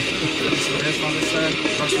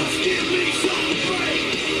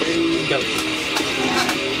 Go.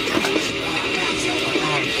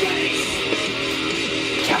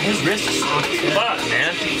 God, his wrist is fuck,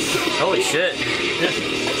 man. Holy shit.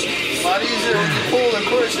 A lot easier when you pull than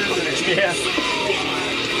push, isn't it? Yeah.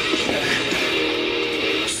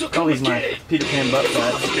 Call these my Peter Pan butt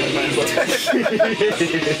flaps.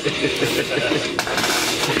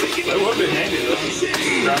 That would be handy though.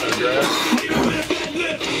 Trying to grab.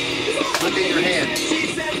 Look at your hand.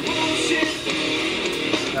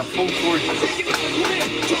 Now pull towards you.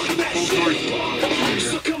 Pull towards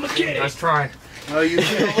you. Let's try. No, you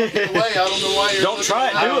can't look the way. I don't know why you're Don't try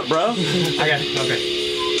it, do it, bro. I got it. Okay.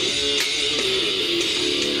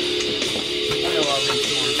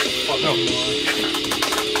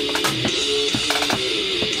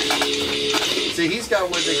 See, he's got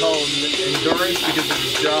what they call endurance because of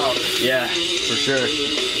his job. Yeah, for sure.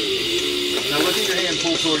 Now look at your hand,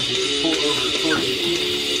 pull towards you. Pull over towards you.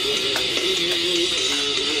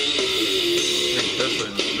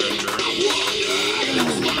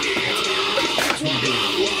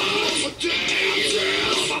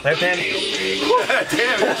 Left hand.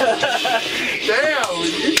 Damn,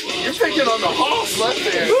 you're picking on the hoss left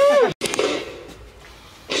hand.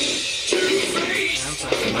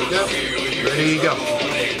 Like that. Ready, go.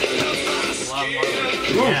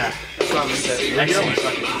 Yeah. Excellent.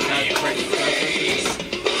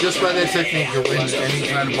 Just by that technique, you'll win any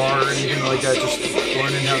kind of bar or anything like that. Just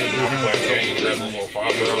learning how to do hand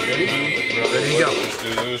control. Ready, go.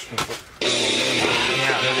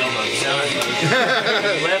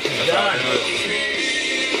 Left is done.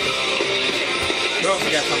 Who else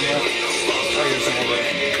got some left? Oh, here's some more left.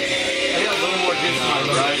 I got a little more juice in my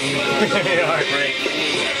right. Alright, great.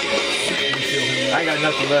 I got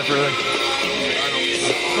nothing left, really.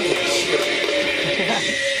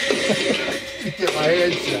 Get my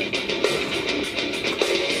head set.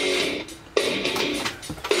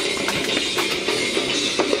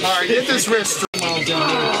 Alright, get this wrist straight. I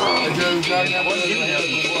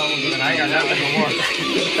got that one more.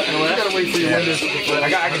 You gotta wait for your windows. I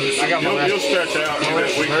got my left. You'll stretch out. You'll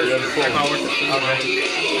get weaker.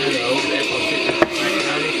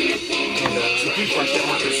 The people are sitting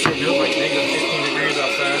out there shit. It was like negative 15 degrees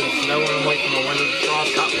outside. It's snowing. I'm waiting for my window to cross.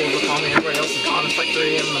 Cop pulls up on me. Everybody else is gone. It's like 3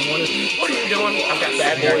 a.m. in the morning. What are you doing? I've got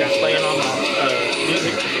bad boys playing on my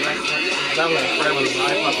music. That was forever.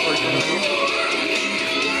 My first one.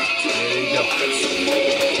 There you go.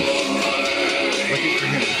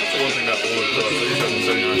 One thing about oil trucks, they just have to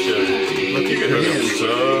say on shit. You can hook up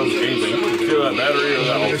subs, anything. You can fill that battery or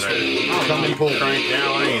that alternator. Come and pull. Crank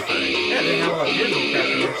down, anything. Yeah, they have a diesel crap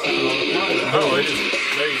in there sitting on the floor. No,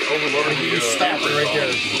 they overload You stop it right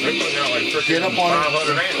there. They put out like Get up on it.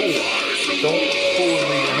 500 amps. Don't pull and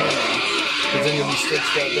leave your hand on. Because then you'll be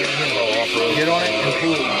stitched out there. Get on it and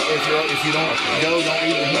pull. If you don't go, don't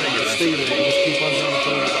leave your hand. Just stay with it. Just keep on trying to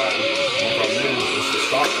pull your body. One problem is, this is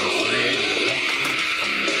stock was 380.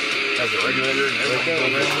 Has a regulator and everything.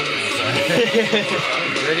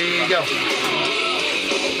 Ready, go.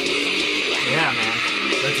 Yeah, man.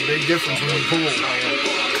 That's a big difference when you pull.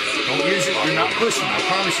 Don't use it. You're not pushing. I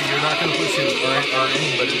promise you, you're not going to push it or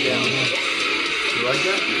anybody down. You like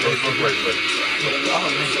that? Wait.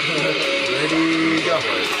 Ready, go.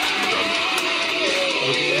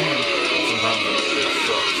 Look at your hand. Sometimes it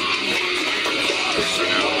sucks.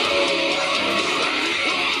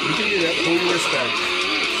 You can do that. Pull your wrist back.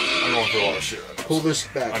 I'm going through a lot of shit. Pull this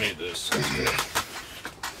back. I need this.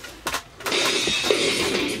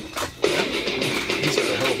 He's got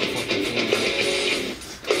a hell of a fucking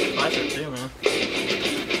thing. Bicep too, man.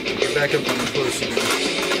 Get back up on the close again.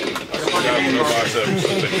 No biceps.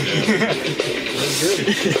 That's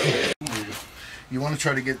good. You want to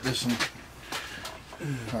try to get this one.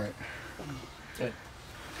 Alright. Good.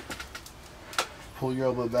 Pull your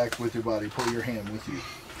elbow back with your body. Pull your hand with you.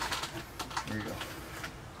 There you go.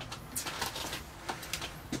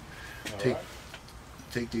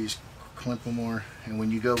 Take these, clamp them more, and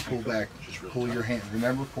when you go, pull back. Pull your hand.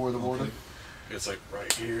 Remember, pour the water. It's like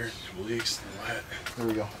right here, it leaks and wet. There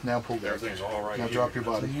we go. Now pull back. Everything's all right Now here. drop your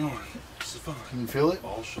body. This is fine. Can you feel it?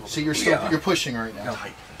 All shoulder. See, you're pushing right now.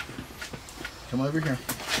 Come over here.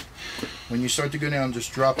 When you start to go down,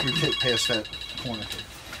 just drop your tip past that corner.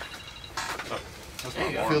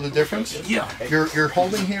 Feel the difference? Yeah. You're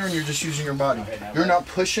holding here and you're just using your body. You're not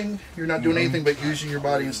pushing. You're not doing anything but using your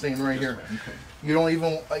body and staying right here. You don't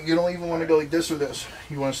even want to go like this or this.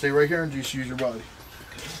 You want to stay right here and just use your body.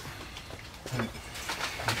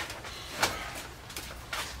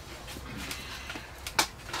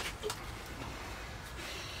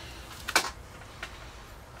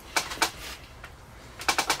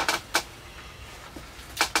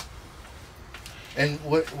 And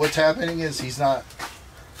what's happening is he's not.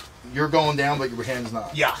 You're going down, but your hand's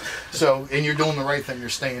not. Yeah. So, and you're doing the right thing. You're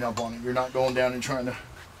staying up on it. You're not going down and trying to.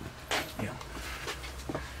 Yeah.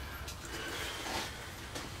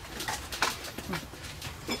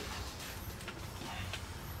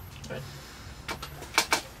 Okay.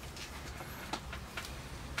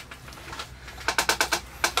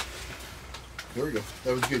 There we go.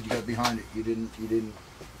 That was good. You got behind it. You didn't.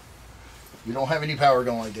 You don't have any power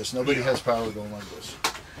going like this. Nobody has power going like this.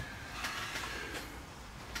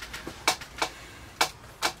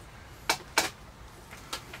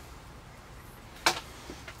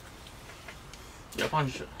 Yep, on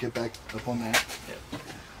your Get back up on that. Yep.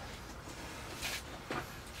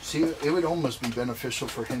 See, it would almost be beneficial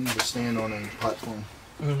for him to stand on a platform.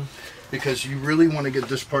 Because you really want to get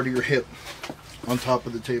this part of your hip on top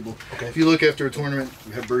of the table. Okay. If you look after a tournament,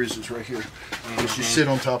 you have bruises right here. Because you sit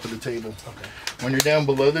on top of the table. Okay. When you're down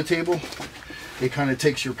below the table, it kind of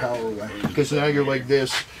takes your power away. Because now you're like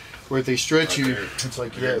this, where if they stretch you, it's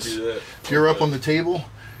like this. If you're up on the table,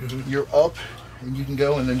 you're up, and you can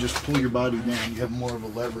go and then just pull your body down. You have more of a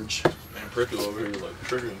leverage. Man, Prickle over here like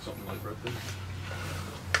triggering something like right there.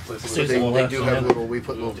 So they do have little, we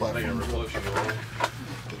put little Making a platforms. reflection.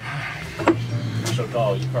 So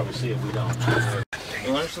tall, you probably see it. We don't.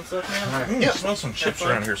 You learn some stuff, man? Yeah, smell some chips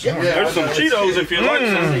around here somewhere. Yeah, There's some Cheetos if you like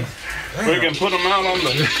some. We can put them out on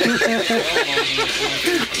the.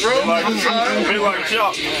 Be like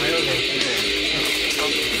chop. You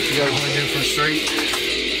guys want to do for straight?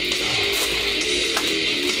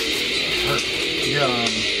 Yeah,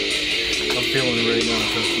 I'm feeling it right now,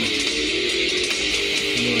 trust me.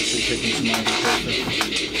 I'm actually taking some ibuprofen.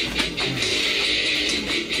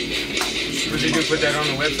 Was you gonna put that on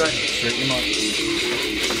the website? Straighten them up.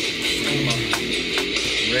 Straighten them up.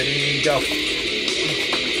 Ready, go.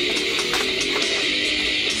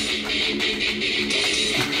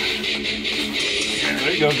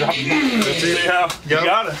 There you go, drop it. Let's see how you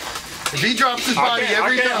got it. If he drops his body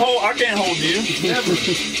every time. I can't hold you. Never.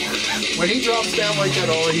 When he drops down like that,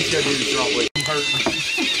 all he's got to do is drop like I'm hurting.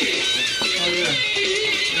 Oh, yeah.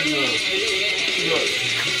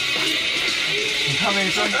 I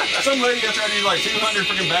mean, some lady up there needs like 200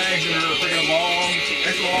 freaking bags in her freaking long,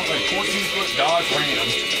 extra long, like 14-foot Dodge Ram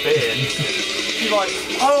bed. She's like,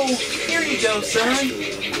 oh, here you go, son.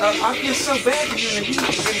 I feel so bad for you in the heat.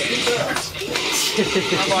 You're gonna do that.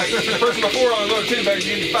 I'm like, the person before on the other 2 bags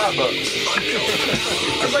gave me $5. I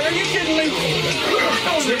was like, are you kidding me?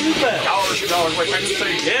 Don't do that. $1. Wait, I just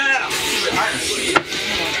say, yeah.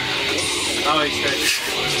 Oh, he's good.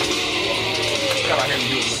 God, I had to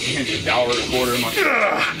do it with $1 a quarter. I'm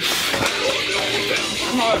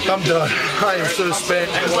like, I'm done. I am so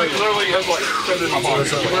spent. it's like literally, it's like, sitting in my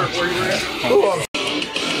pocket. Where you at? Oh,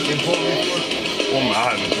 important.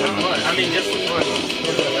 I haven't done that. I mean, just for fun.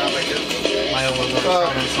 My own little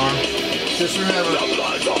comments on. Just remember,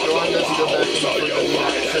 John doesn't go back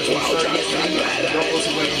and says when you start getting mean, don't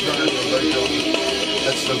listen when you're trying to break them.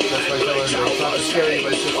 That's my fellow. It's not scary,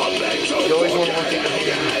 but it's just, you always want to look at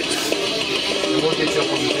your hand. And we'll get you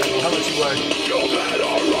up on the table. How much you weigh?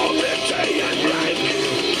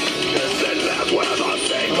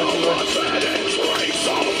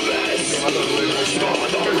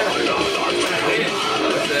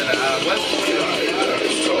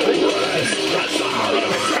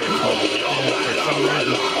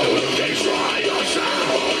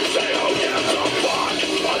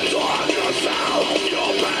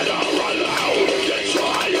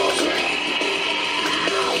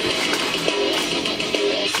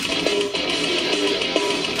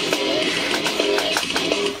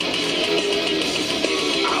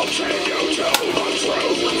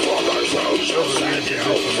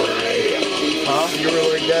 Huh? You were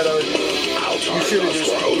like that, you should have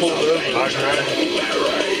just pulled over.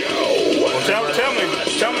 Well,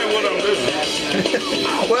 tell me what I'm doing.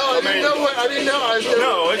 Well, I didn't know.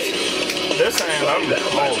 No, it's this hand. I'm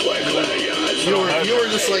You were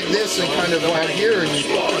just like this and kind of out here, and you.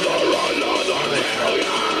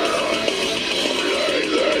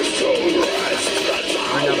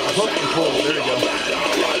 Bring up the hook and pull. There you go.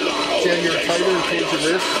 See how you're tighter towards your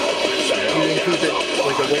wrist? You didn't keep it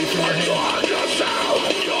like away from your hand.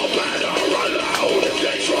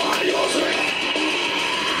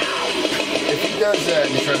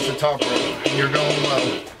 and try to the top rope. And you're going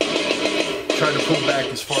low. Try to pull back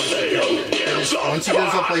as far as you can. Once he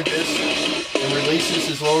goes up like this and releases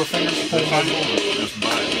his lower fingers, pull him back.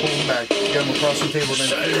 Pull him back. Get him across the table, then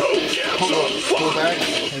pull up, pull back,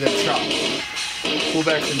 and then chop. Pull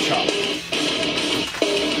back, then chop.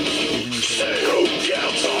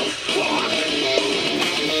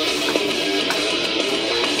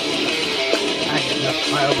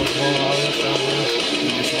 My elbow's blowing all this stuff.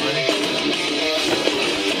 You just running.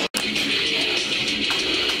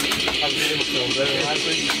 I was able to film better than last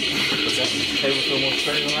week. What's that? Table film more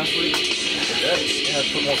straight than last week? It does. Yeah, I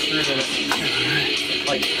put more screws in it.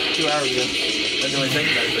 Like 2 hours ago. That's the only thing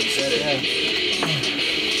about it, but you said it. Yeah.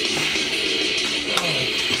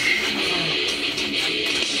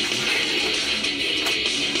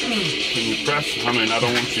 Can you press? I mean, I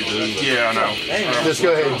don't want you to. Yeah, I know. Just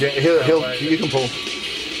go ahead, Jay. You can pull.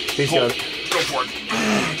 He's got it. Go for it.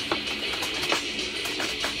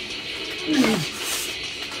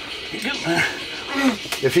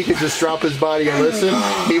 If he could just drop his body and listen,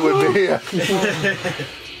 he would be.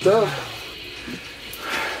 So,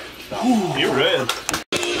 You're red.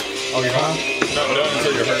 Oh, you're fine? No,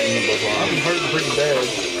 until you're hurting me both arms. I'm hurting pretty bad.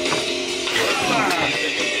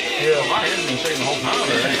 Yeah, my hand's been shaking the whole time.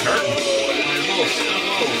 It ain't hurting. There's a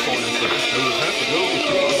little soreness there.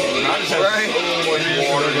 I just have so much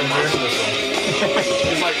water in my system.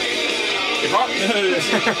 It's like, if I'm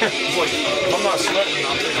not sweating,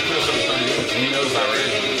 I'm taking a piss every 30 minutes, and he knows that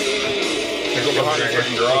already. I go behind the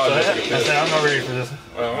freaking garage and take a I piss. said, I'm not ready for this.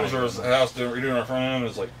 What was our house doing? Redoing our front end?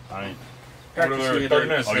 It's like, I ain't. what are there, 30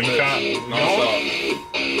 minutes? Oh, you non-stop.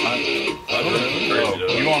 Crazy,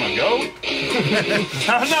 though. You want to go?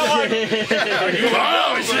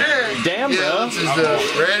 Oh, shit! Damn, Yeah, bro. this is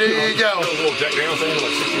ready to go. Those little Jack Daniels things,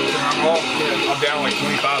 like 60% alcohol. I'm down like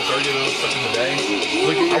 25, 30 of those something a day.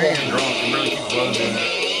 Look at I your won't be hand. drunk and really keep blood doing that.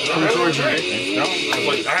 Pull towards you. No, it's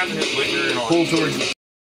like I have to hit liquor and all. Pull towards you.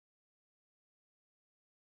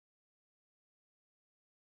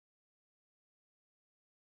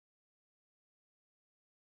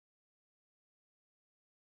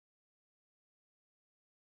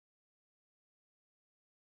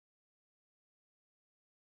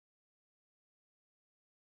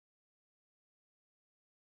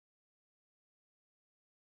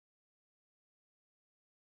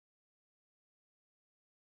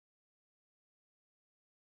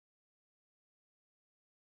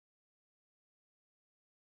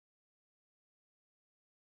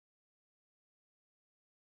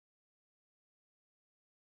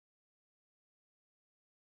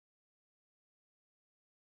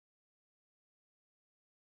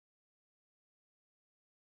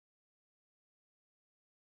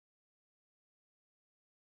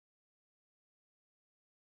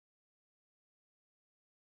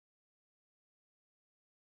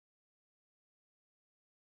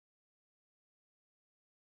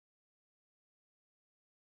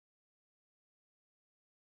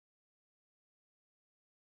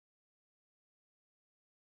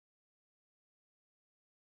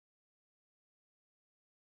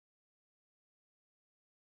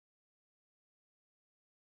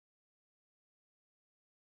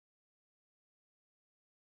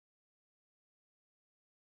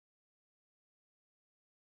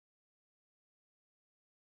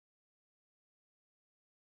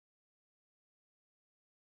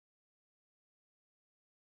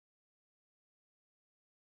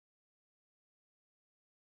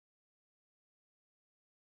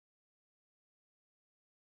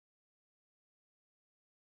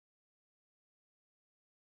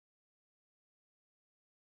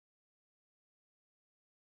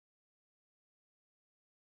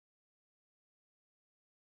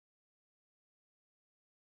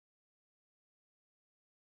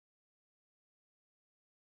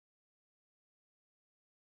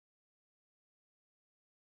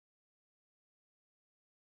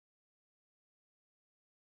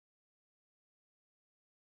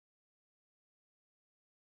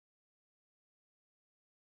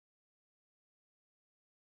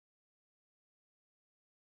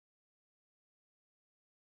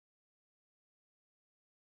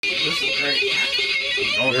 This is great.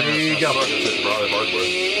 There you go. I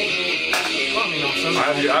mean, on some it don't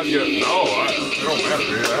matter,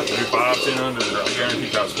 dude. I have to do 5, 10 under. I guarantee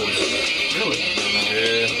top score you that. Really?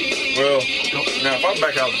 Yeah. Well, now if I'm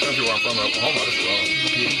back out of the country where I'm from, Oklahoma, I just run.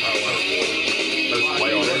 I just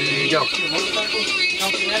play all There that. you go.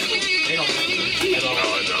 They don't at all. No,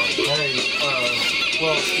 I don't. Hey,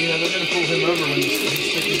 well, you know, they're going to pull him over when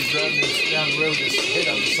he's driving us down the road to hit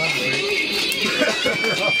out the sunlight.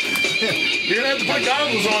 You're gonna have to put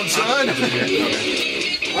goggles on, son.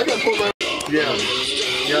 I got pulled over. Yeah.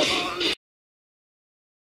 Yep.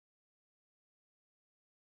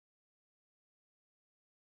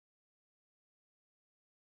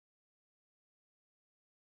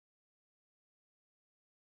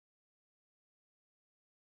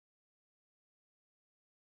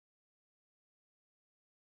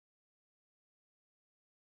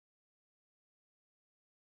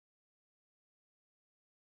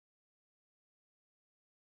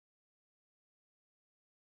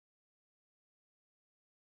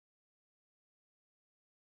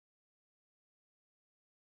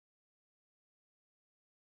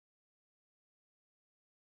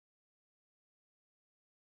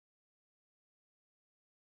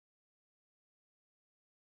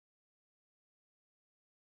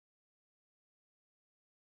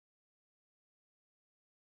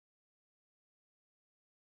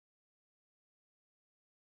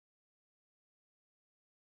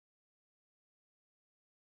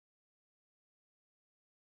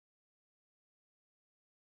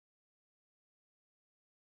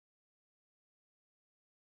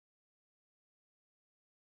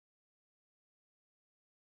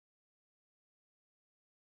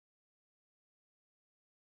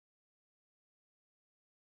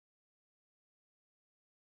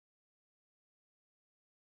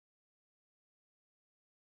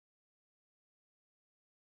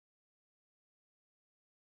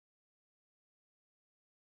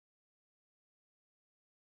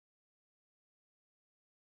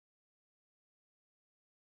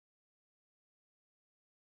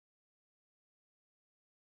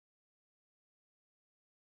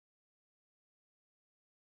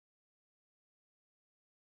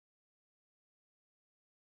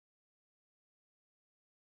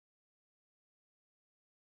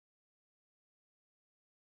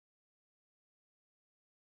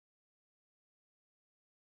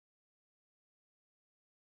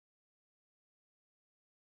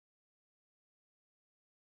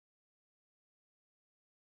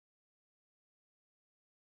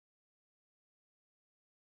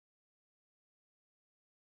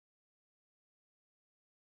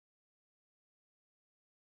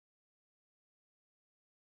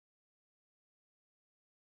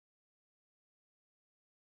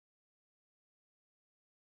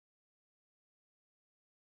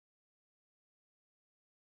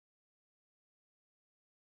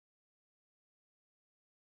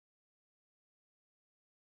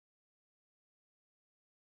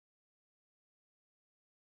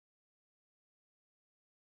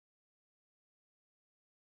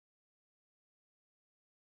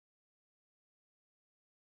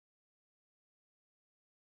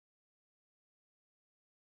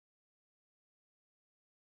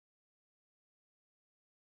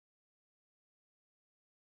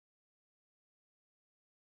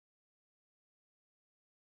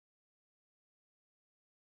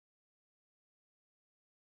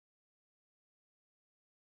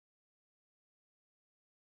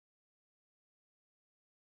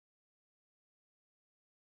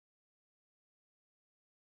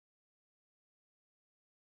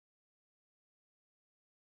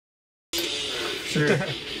 Sure.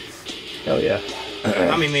 Hell yeah.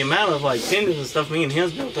 I mean, the amount of like tendons and stuff me and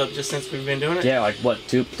him's built up just since we've been doing it. Yeah, like what,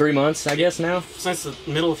 3 months, I guess now? Since the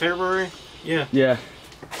middle of February. Yeah. Yeah.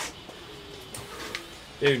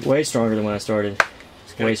 Dude. Way stronger than when I started.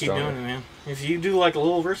 Just gotta Way keep stronger. doing it, man. If you do like a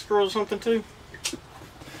little wrist curl or something too.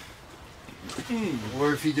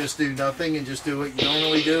 Or if you just do nothing and just do what you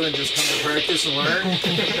normally do and just come to practice and learn. I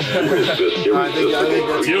think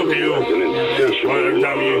that's You'll heal. Yeah. But every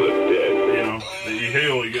time you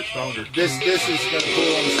heal, you get stronger. This is going to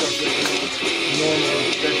pull on stuff that normal,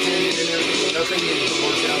 that tendon and everything, nothing you can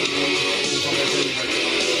work out and pulls on that tendon like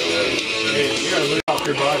that. You gotta lift off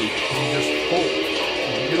your body. You just pull.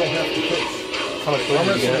 You don't have to push. How much I'm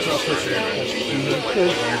further you not got? pushing.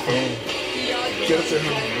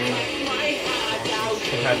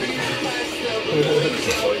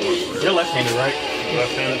 You're left-handed, right?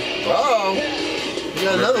 Left-handed. Uh-oh. You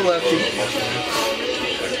got another lefty.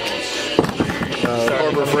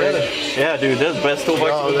 Harbor Freight. Yeah, dude, that's the best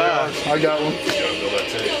toolbox Oh, you can there. buy. I got one. I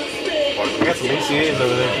got some BCAs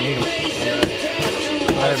over there if you need them.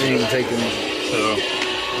 I haven't even taken So,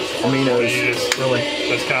 aminos. you just, Really?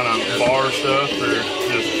 that's kind of bar stuff, or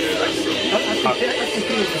just. I can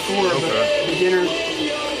do it before, Okay. but beginner.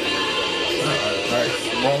 Alright,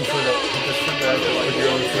 wrong foot up. Put this foot back. Put your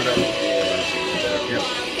other foot up. Yep.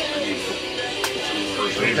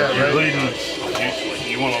 You're leading.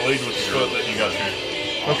 You want to lead with the foot that you got here.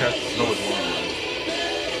 Okay.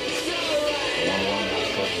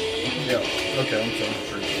 Yeah. Okay, I'm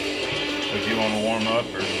sorry. If you want to warm up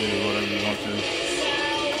or do whatever you want to.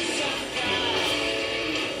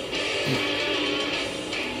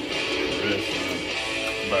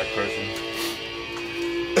 back pressure.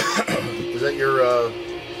 Is that your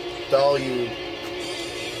doll you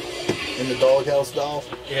in the doghouse doll?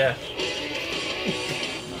 Yeah.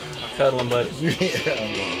 Cuddling buddies. Yeah.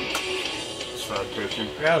 Side pressure.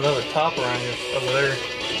 I got another top around here over there.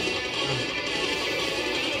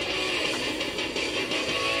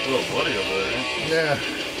 A little bloody over there. Yeah.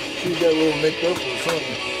 She got a little nicked up or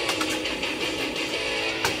something.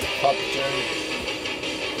 Pop the cherry.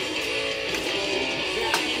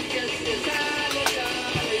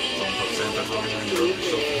 Don't put sandpaper on anything, you rub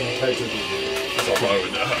yourself in. That's what you do. That's all I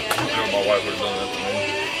would do. I know my wife would have done that to me.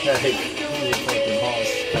 Hey, you fucking hoss,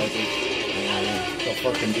 Patrick. The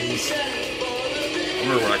fucking beast. I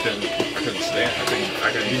remember when I couldn't stand. I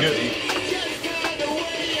couldn't even eat.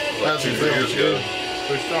 Like How's it 2-3 feel? years ago.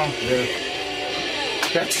 Pretty strong. Yeah.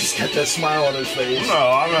 Patrick's got that smile on his face. No,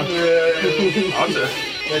 I'm not. Yeah. I'll just.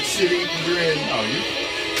 That shit-eating grin. Oh, you.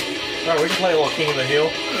 Alright, we can play a little King of the Hill.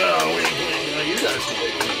 No, you guys can play.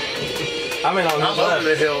 I'm in on I'm this up left.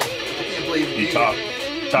 the hill. I can't believe You top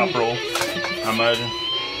roll, I imagine.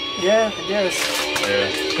 Yeah, I guess. Yeah.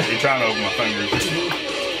 You're trying to open my fingers.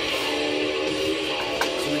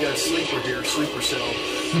 So we got a sleeper here, sleeper cell.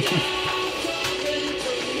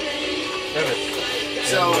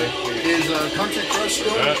 So, is Country Crush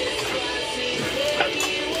still?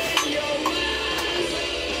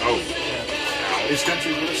 Oh. Is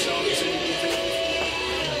Country Crush still?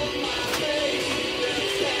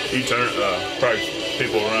 You turn practice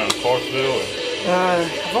people around Clarksville? Or?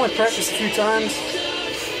 I've only practiced a few times.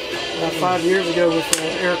 About 5 years ago with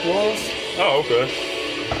Eric Walls. Oh, okay.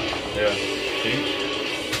 Yeah.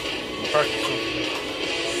 Practice.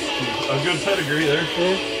 A good pedigree there.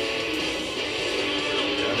 Yeah.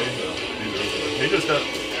 Yeah, he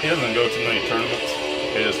doesn't go to many tournaments.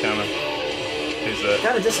 He just kind of, he's that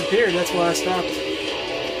Kind of disappeared, that's why I stopped.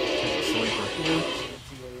 sleeper.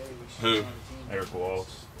 Who? Eric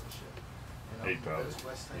Walls. He probably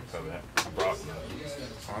brought him.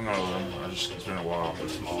 I know them. It's been a while.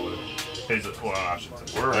 He's smaller. He's, well, I should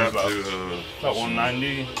say. We're He's up about, to about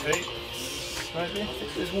 198, maybe?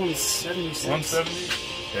 There's 176. 170?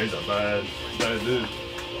 Yeah, he's a bad dude.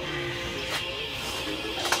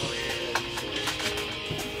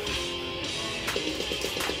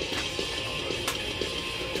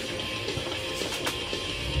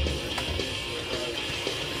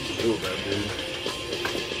 real bad dude.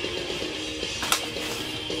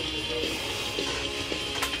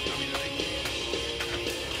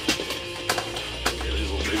 Yeah,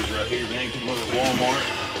 these little dudes right here, they ain't come over to Walmart.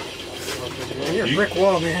 You're a brick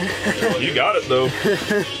wall, man. You got it though.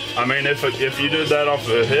 I mean, if you did that off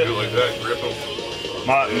the hip, Do it like that, grip them.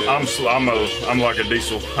 I'm like a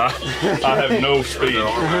diesel. I have no speed. Their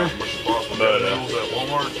arm out as much as possible. But, Dumbbells at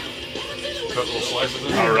Walmart. Cut little slices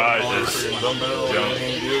in. All right, Dumbbell, yeah.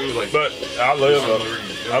 everything you do. Like, But I live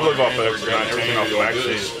off of exit 19 off of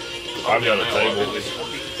Max's. I've got a table.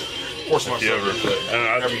 force If you myself ever, to and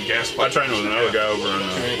I trained with another guy over in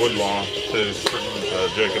Woodlawn too,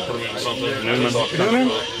 Jacob put them in something. Newman. Newman?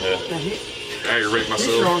 Yeah. Aggravate He's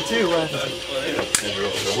myself. strong too.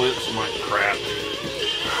 Slips, I'm like, crap.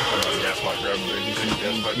 Gas might grab him. I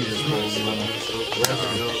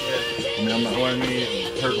mean, I'm not. Annoying me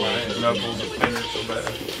and hurt my knuckles and fingers so bad.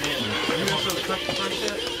 Have you ever done the country crush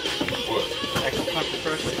yet? What? Actual country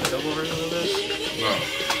crush, like the double version of this? No.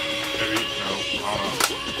 Maybe, no, I don't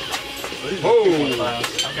know. Oh!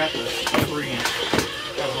 I've got the 3-inch.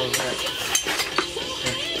 How was that?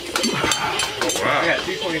 Oh, wow. I got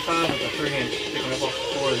 225 with the 3-inch picking up off the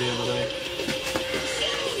floor the other day.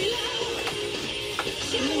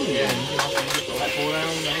 Yeah, and you can also use the pull down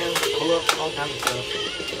in the hand, pull up, all kinds of stuff.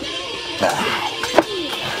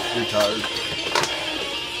 You're tired.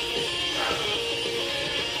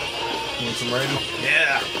 Want some ready?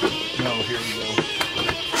 Yeah. No, here we go.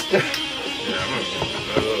 Yeah, I'm gonna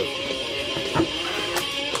that up.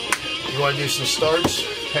 You want to do some starts?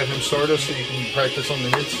 Have him start us so you can practice on the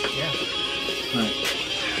hits? Yeah. Right.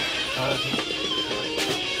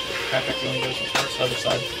 Patrick, you want to go some first other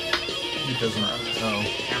side? He doesn't. Oh.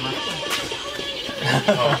 Camera.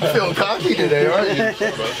 Oh, you feeling cocky today, aren't you?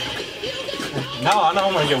 No, I know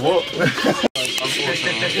I'm going to get whooped. Patrick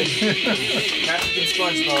and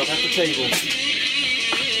SpongeBob at the table.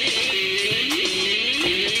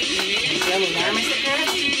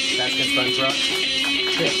 Patrick and SpongeBob.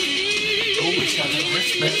 Oh, he's got that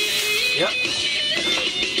wristband. Yep.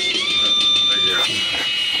 Yeah.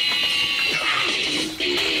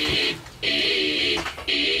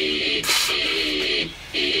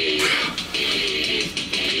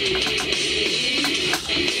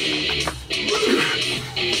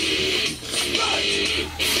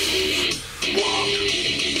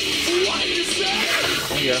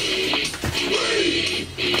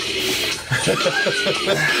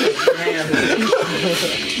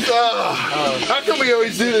 How come we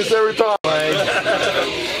always do this every time? My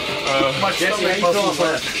Jesse, how stomach you feeling muscles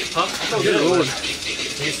left? Huh? Good Lord.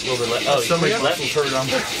 He's a little bit left. Oh, Stomach left. muscles hurt.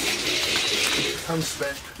 I'm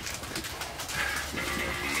spent.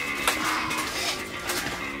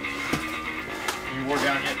 You wore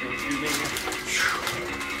down yet? Excuse me.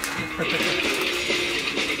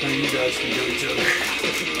 And you guys can go each other.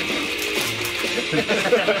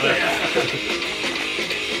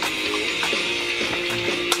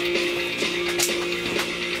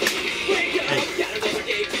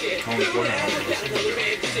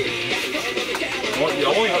 The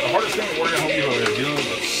hardest thing working at Home Depot is dealing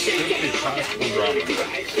with stupid high school drama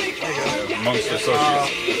amongst the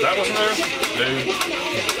associates. If that wasn't there, dude,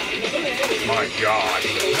 my God, I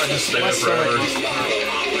just stay there forever.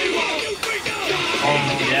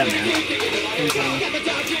 Yeah, man.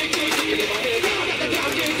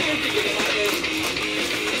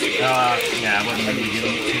 Yeah, I wasn't ready to get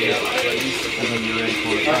him to you. I think you're ready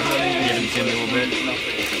for it. Get him to me a little bit.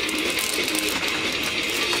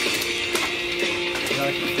 I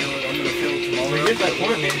can feel it. I'm gonna feel it tomorrow. We get that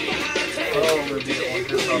point, man. Oh, I'm gonna be at one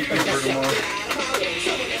this off for tomorrow.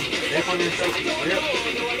 Step on your shoulder. Yep.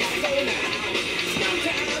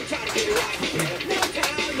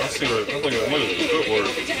 Let's see what, look at the footwork.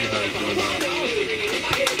 See how he's doing that.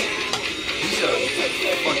 He's a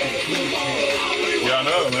fucking huge man. Yeah, I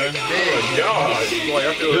know, man. Oh, my God. Like,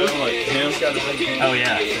 I feel it. I'm like, him. Oh,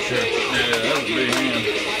 yeah, for sure. Yeah, that was a big hand.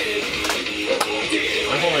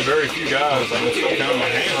 There's only very few guys, I can still count on my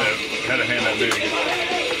hand that had a hand that big.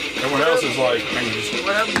 Everyone else is like, I mean, just,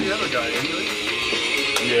 What happened to the other guy? Injured?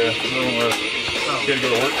 yeah, no one left. He had to go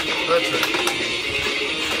to work. That's right.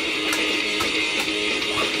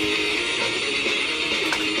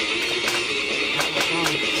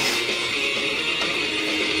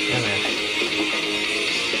 Yeah, man.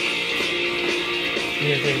 You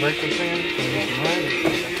gonna take a break from Sam? Can you get some right?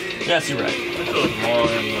 Yes, you're right. I feel like tomorrow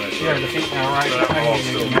I'm like, You got the feet now, right? that all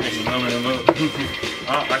still mixing. I mean, look,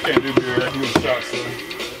 I can't do beer. I can do shots though.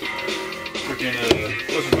 Freaking,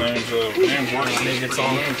 what's his name? James works. It's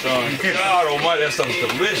on. God almighty, that stuff's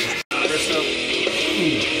delicious.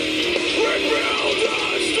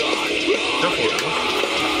 Go for it.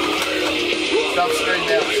 Stop straighten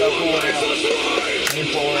out. Stop pulling out. You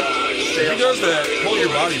pull it out. Stay He up. does that. Pull your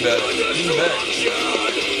body back. Lean back.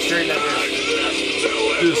 Straighten that wrist.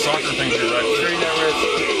 Do the soccer thing to your right. Straighten that wrist.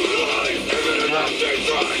 I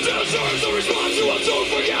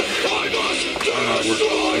don't know how it works.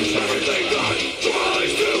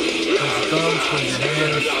 Thumbs, close your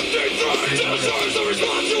hands.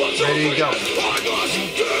 Ready to go.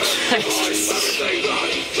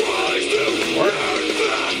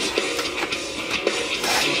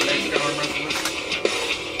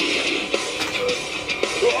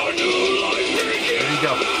 Ready to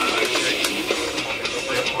go.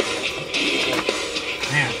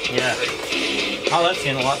 Man, yeah. Oh, that's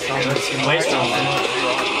getting a lot stronger. Way stronger.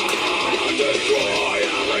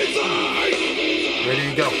 Ready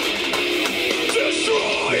to go.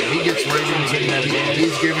 Yeah, he gets right into it.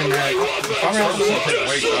 He's giving that. I'm going to take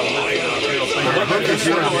weight. The hook is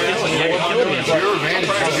your advantage. It's your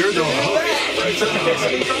advantage. You're doing the hook.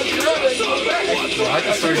 Well, I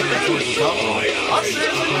just started getting towards the top line.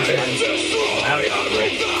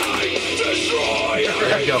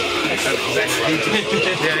 There you go.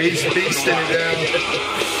 Yeah, he's beasting it down.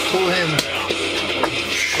 Pull him.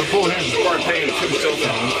 Or pull him. Start paying 2 cell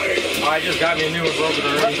phones. I just got me a new one, broke it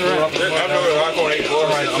already. I know the iPhone 8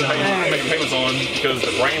 Plus I'm making payments on because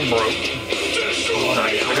the brain broke.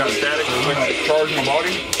 I got static, it went to charge my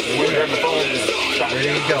body. And when we grab the phone, it shot There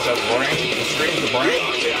you go. the brain, the screen's the brain.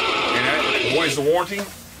 And that voids the warranty of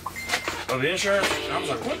the insurance. And I was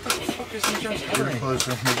like, what the fuck is insurance Get covering? him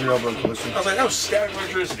closer. Move your elbow closer. I was like, that was static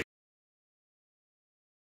electricity.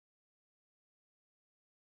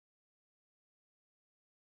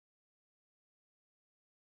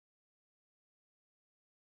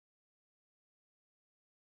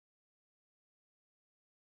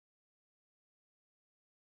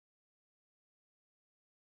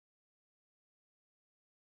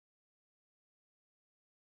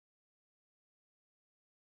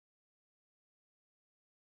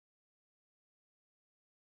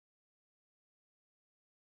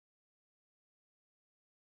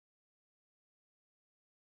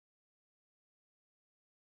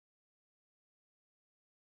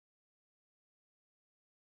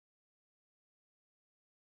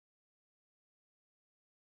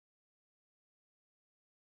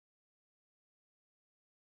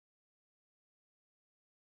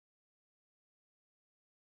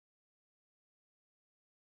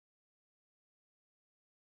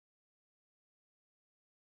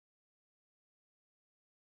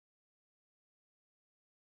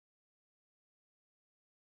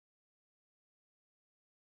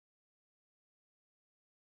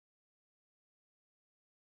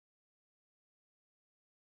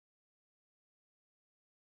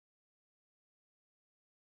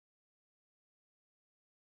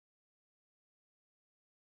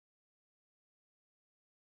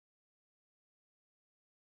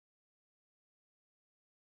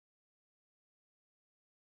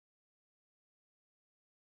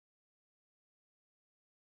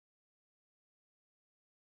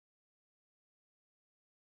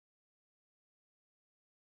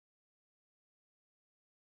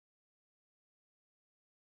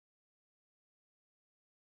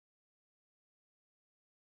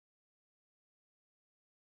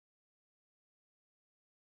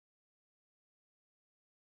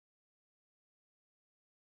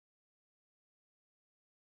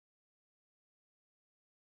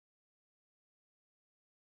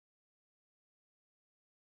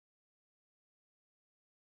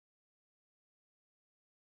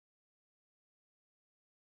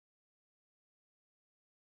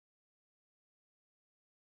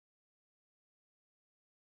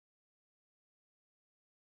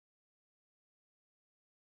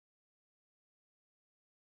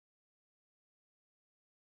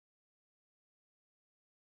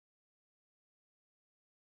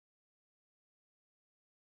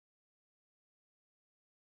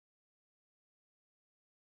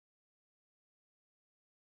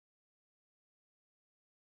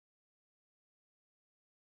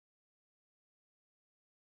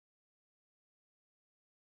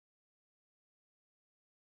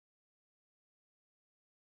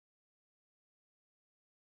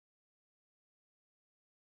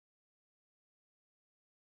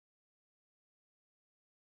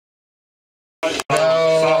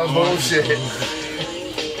 No, bullshit.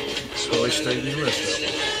 Really straighten your wrist up.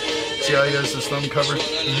 See how he does his thumb cover?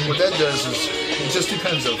 What that does is, it just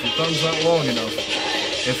depends though. If your thumb's not long enough,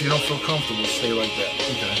 if you don't feel comfortable, stay like that.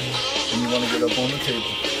 Okay. And you want to get up on the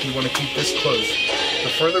table. You want to keep this close.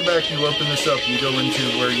 The further back you open this up, you go into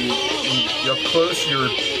where you're up close, you're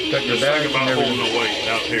got your back think about and holding everything. the weight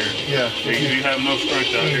out here. Yeah. You have no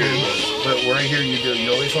strength out here, But right here you do.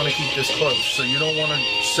 You always want to keep this close. So you don't want to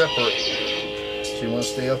separate. So you want to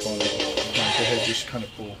stay up on it. Go ahead, just kind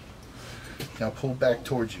of pull. Now pull back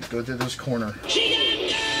towards you. Go to this corner. Pull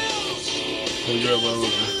your elbow over.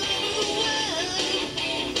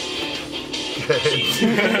 He's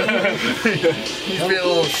being a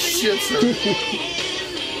little shit, sir.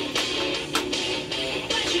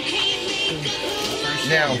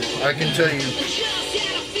 Now, I can tell you,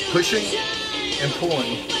 pushing and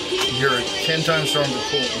pulling, you're 10 times stronger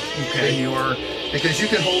pulling than you are, because you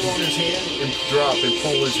can hold on his hand and drop and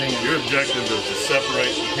pull his hand. your objective is to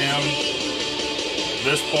separate him,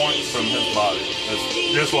 this point, from his body. It's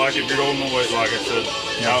just like if you're holding the weight, like I said,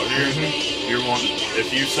 out here, you're one.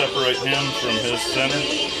 If you separate him from his center,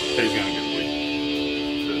 he's gonna get weak.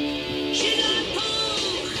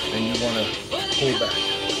 And you want to pull back.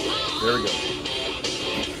 There we go.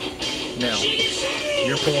 Now,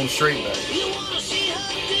 you're pulling straight back.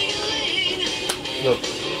 Look,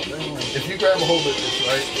 if you grab a hold of this,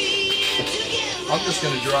 right, I'm just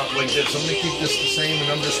going to drop like this. I'm going to keep this the same,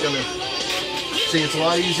 and I'm just going to, see, it's a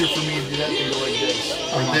lot easier for me to do that than go like this.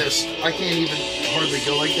 Or this. I can't even hardly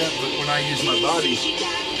go like that, but when I use my body,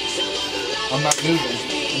 I'm not moving.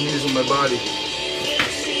 I'm using my body.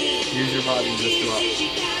 Use your body and just drop.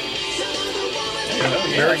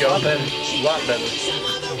 There we go. A lot better.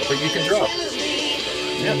 But you can drop.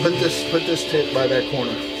 Yeah, put this tip by that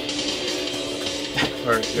corner.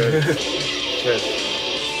 Alright, good. Good.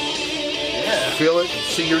 Yeah. Feel it?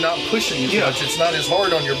 See, you're not pushing as much. It's not as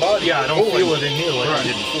hard on your body. Yeah, I don't Pulling. feel it in here like I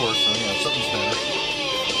did before, so yeah, something's better.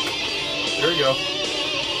 There you go.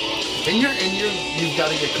 And you've got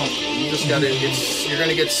to get comfortable. You just got to. You're going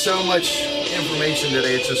to get so much information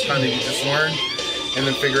today. It's just kind of, you just learn and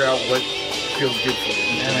then figure out what feels good for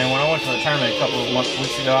you. And then when I went to the tournament a couple of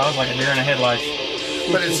weeks ago, I was like a deer in the headlights.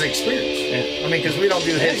 But it's an experience. Yeah. I mean, because we don't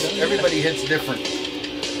do hits. Everybody hits different.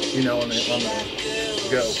 You know, on the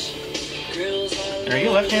go. Are you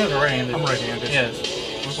left-handed or right-handed? I'm right-handed. Yes.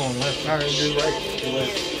 I'm going left. All right, do right. Do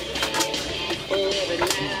left.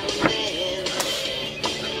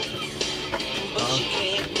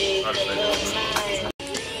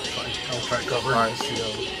 I'll try to cover. All right, see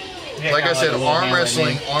that. Yeah, Like I said, a little arm hand like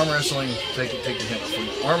wrestling. me. Arm wrestling. Take your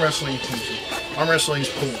hint. Arm wrestling. Arm wrestling is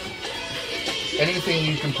pulling. Anything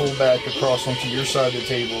you can pull back across onto your side of the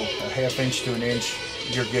table, a half inch to an inch,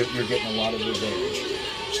 you're getting a lot of advantage.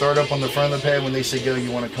 Start up on the front of the pad. When they say go, you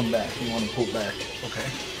want to come back. You want to pull back. Okay.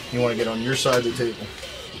 You want to get on your side of the table.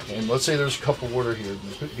 And let's say there's a cup of water here.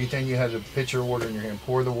 Pretend you had a pitcher of water in your hand.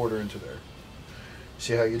 Pour the water into there.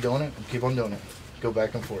 See how you're doing it? Keep on doing it. Go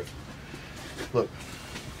back and forth. Look.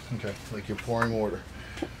 Okay. Like you're pouring water.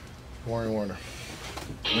 Pouring water.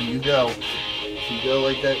 When you go, if you go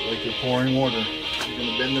like that, like you're pouring water, you're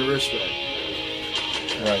going to bend the wrist back.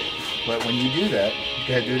 Right. But when you do that,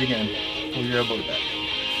 go ahead, do it again. Pull your elbow back.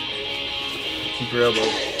 Keep your elbow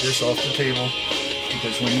just off the table.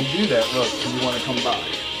 Because when you do that, look, you want to come by.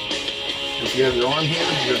 If you have your arm here,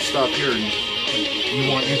 you're going to stop here. And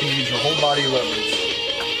you can use your whole body leverage.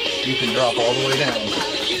 You can drop all the way down.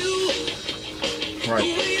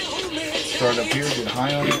 Right. Start up here, get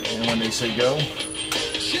high on it, and when they say go,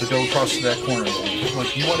 to go across to that corner.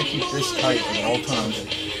 Like you want to keep this tight at all times.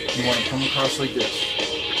 You want to come across like this.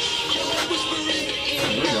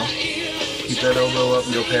 There we go. Keep that elbow up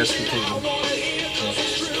and go past the table. So,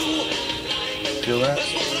 feel that?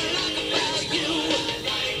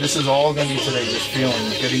 This is all going to be today, just feeling,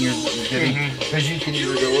 because you can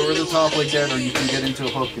either go over the top like that or you can get into a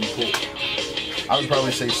hook and pull. I would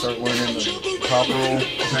probably say start learning the proper roll,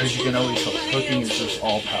 because you can always hook. Hooking is just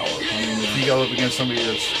all power. I mean, if you go up against somebody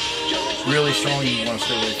that's really strong, you want to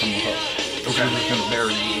stay away from the hook. Okay. It's going to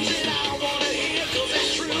bury you.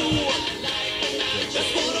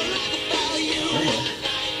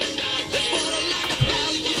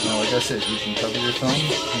 Now, like I said, you can cover your thumb.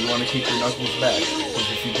 You want to keep your knuckles back.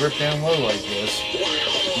 Because if you grip down low like this,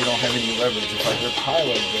 you don't have any leverage. If I grip high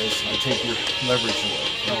like this, I take your leverage away.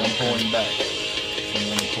 Like I'm pulling back. I'm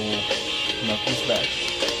going to pull knuckles back.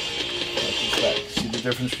 Knuckles back. See the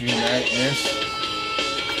difference between that and this?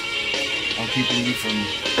 I'm keeping you from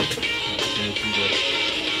going through the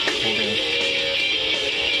pull down.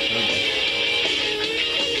 Okay.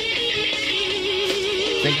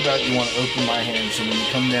 think about you want to open my hands, and when you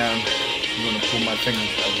come down, you want to pull my fingers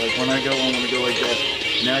out. Like when I go, I want to go like that.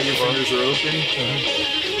 Now your fingers are open.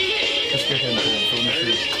 Just go ahead and pull them. Pull them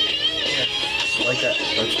through. Like that.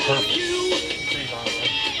 That's perfect.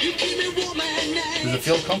 Does it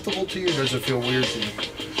feel comfortable to you, or does it feel weird to you?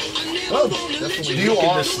 Oh, definitely. Do you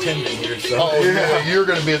arm this tendon here? So. Oh yeah, you're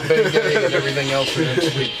going to be a big guy and everything else for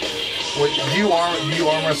next week. Wait, do you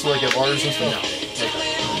arm wrestle like at bars and stuff? No.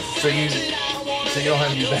 So you don't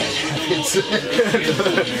have any bad habits.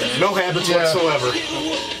 No habits whatsoever.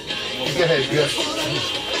 Go ahead, go.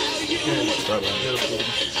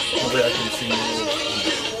 Hopefully I can see you.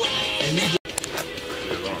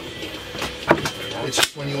 It's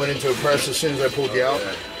just when you went into a press, as soon as I pulled you out,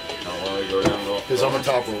 because I'm a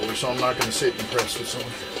top roller, so I'm not going to sit and press with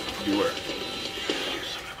someone. You were.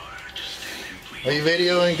 Are you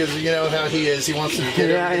videoing? Because you know how he is. He wants to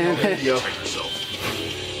get everything on video.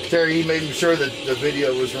 Terry, he made sure that the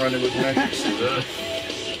video was running with me.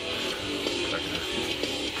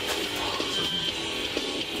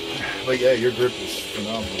 But yeah, your grip is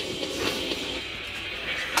phenomenal.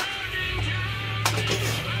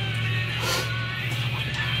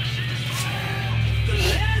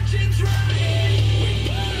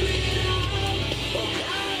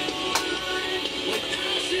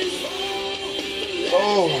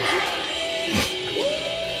 Oh.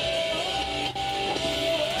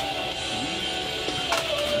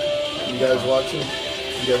 You guys watching?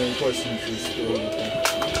 You got any questions? Just go ahead.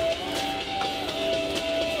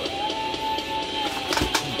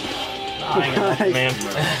 Man.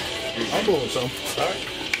 I'll go with some. Alright.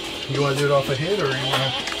 You want to do it off a hit, or you want to?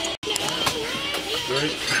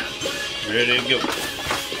 Ready to go.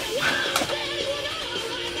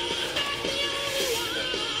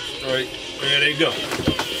 Right. Ready to go.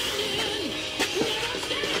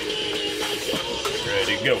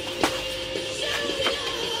 Ready to go.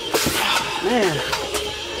 Man.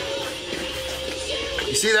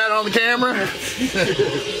 You see that on the camera?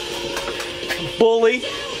 Bully.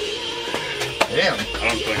 Damn. I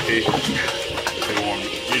don't think he warmed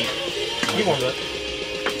it. He warmed up.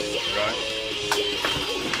 Right.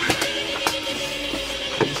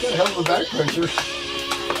 He's got a hell of a back pressure.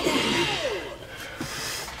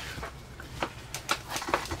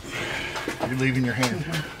 You're leaving your hand.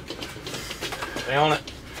 Stay on it.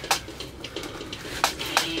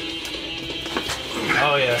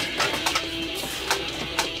 Oh yeah.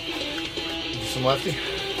 Some lefty.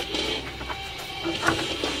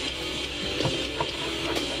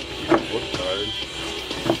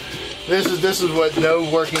 This is what no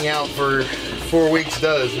working out for 4 weeks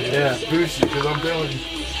does. Yeah. Boosts you, because I'm telling you.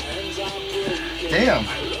 Damn.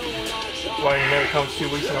 Why you never comes 2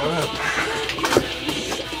 weeks in a row?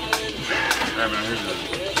 I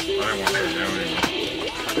didn't want to go down anymore.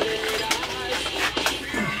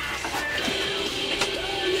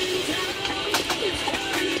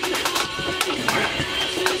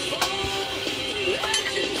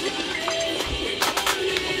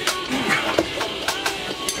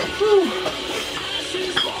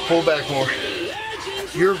 Pull back more.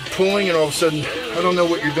 You're pulling, and all of a sudden, I don't know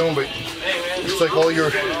what you're doing, but it's like all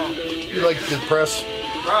you like the press.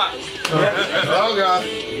 Oh God,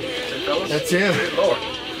 that's him.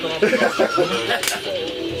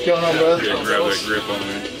 What's going on, brother? Yeah, grab that grip on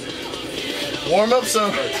me. Warm up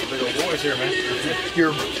some. Big old boys here, man.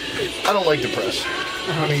 I don't like the press.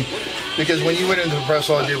 I mean, because when you went into the press,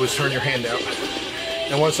 all I did was turn your hand out.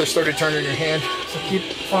 And once I started turning your hand, So keep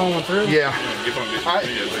following through. yeah.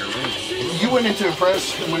 You went into a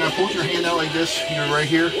press, and when I pulled your hand out like this, you're right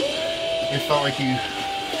here, it felt like you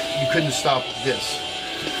couldn't stop this.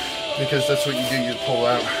 Because that's what you do, you pull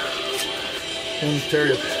out. And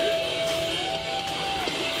Terry,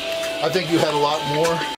 I think you had a lot more.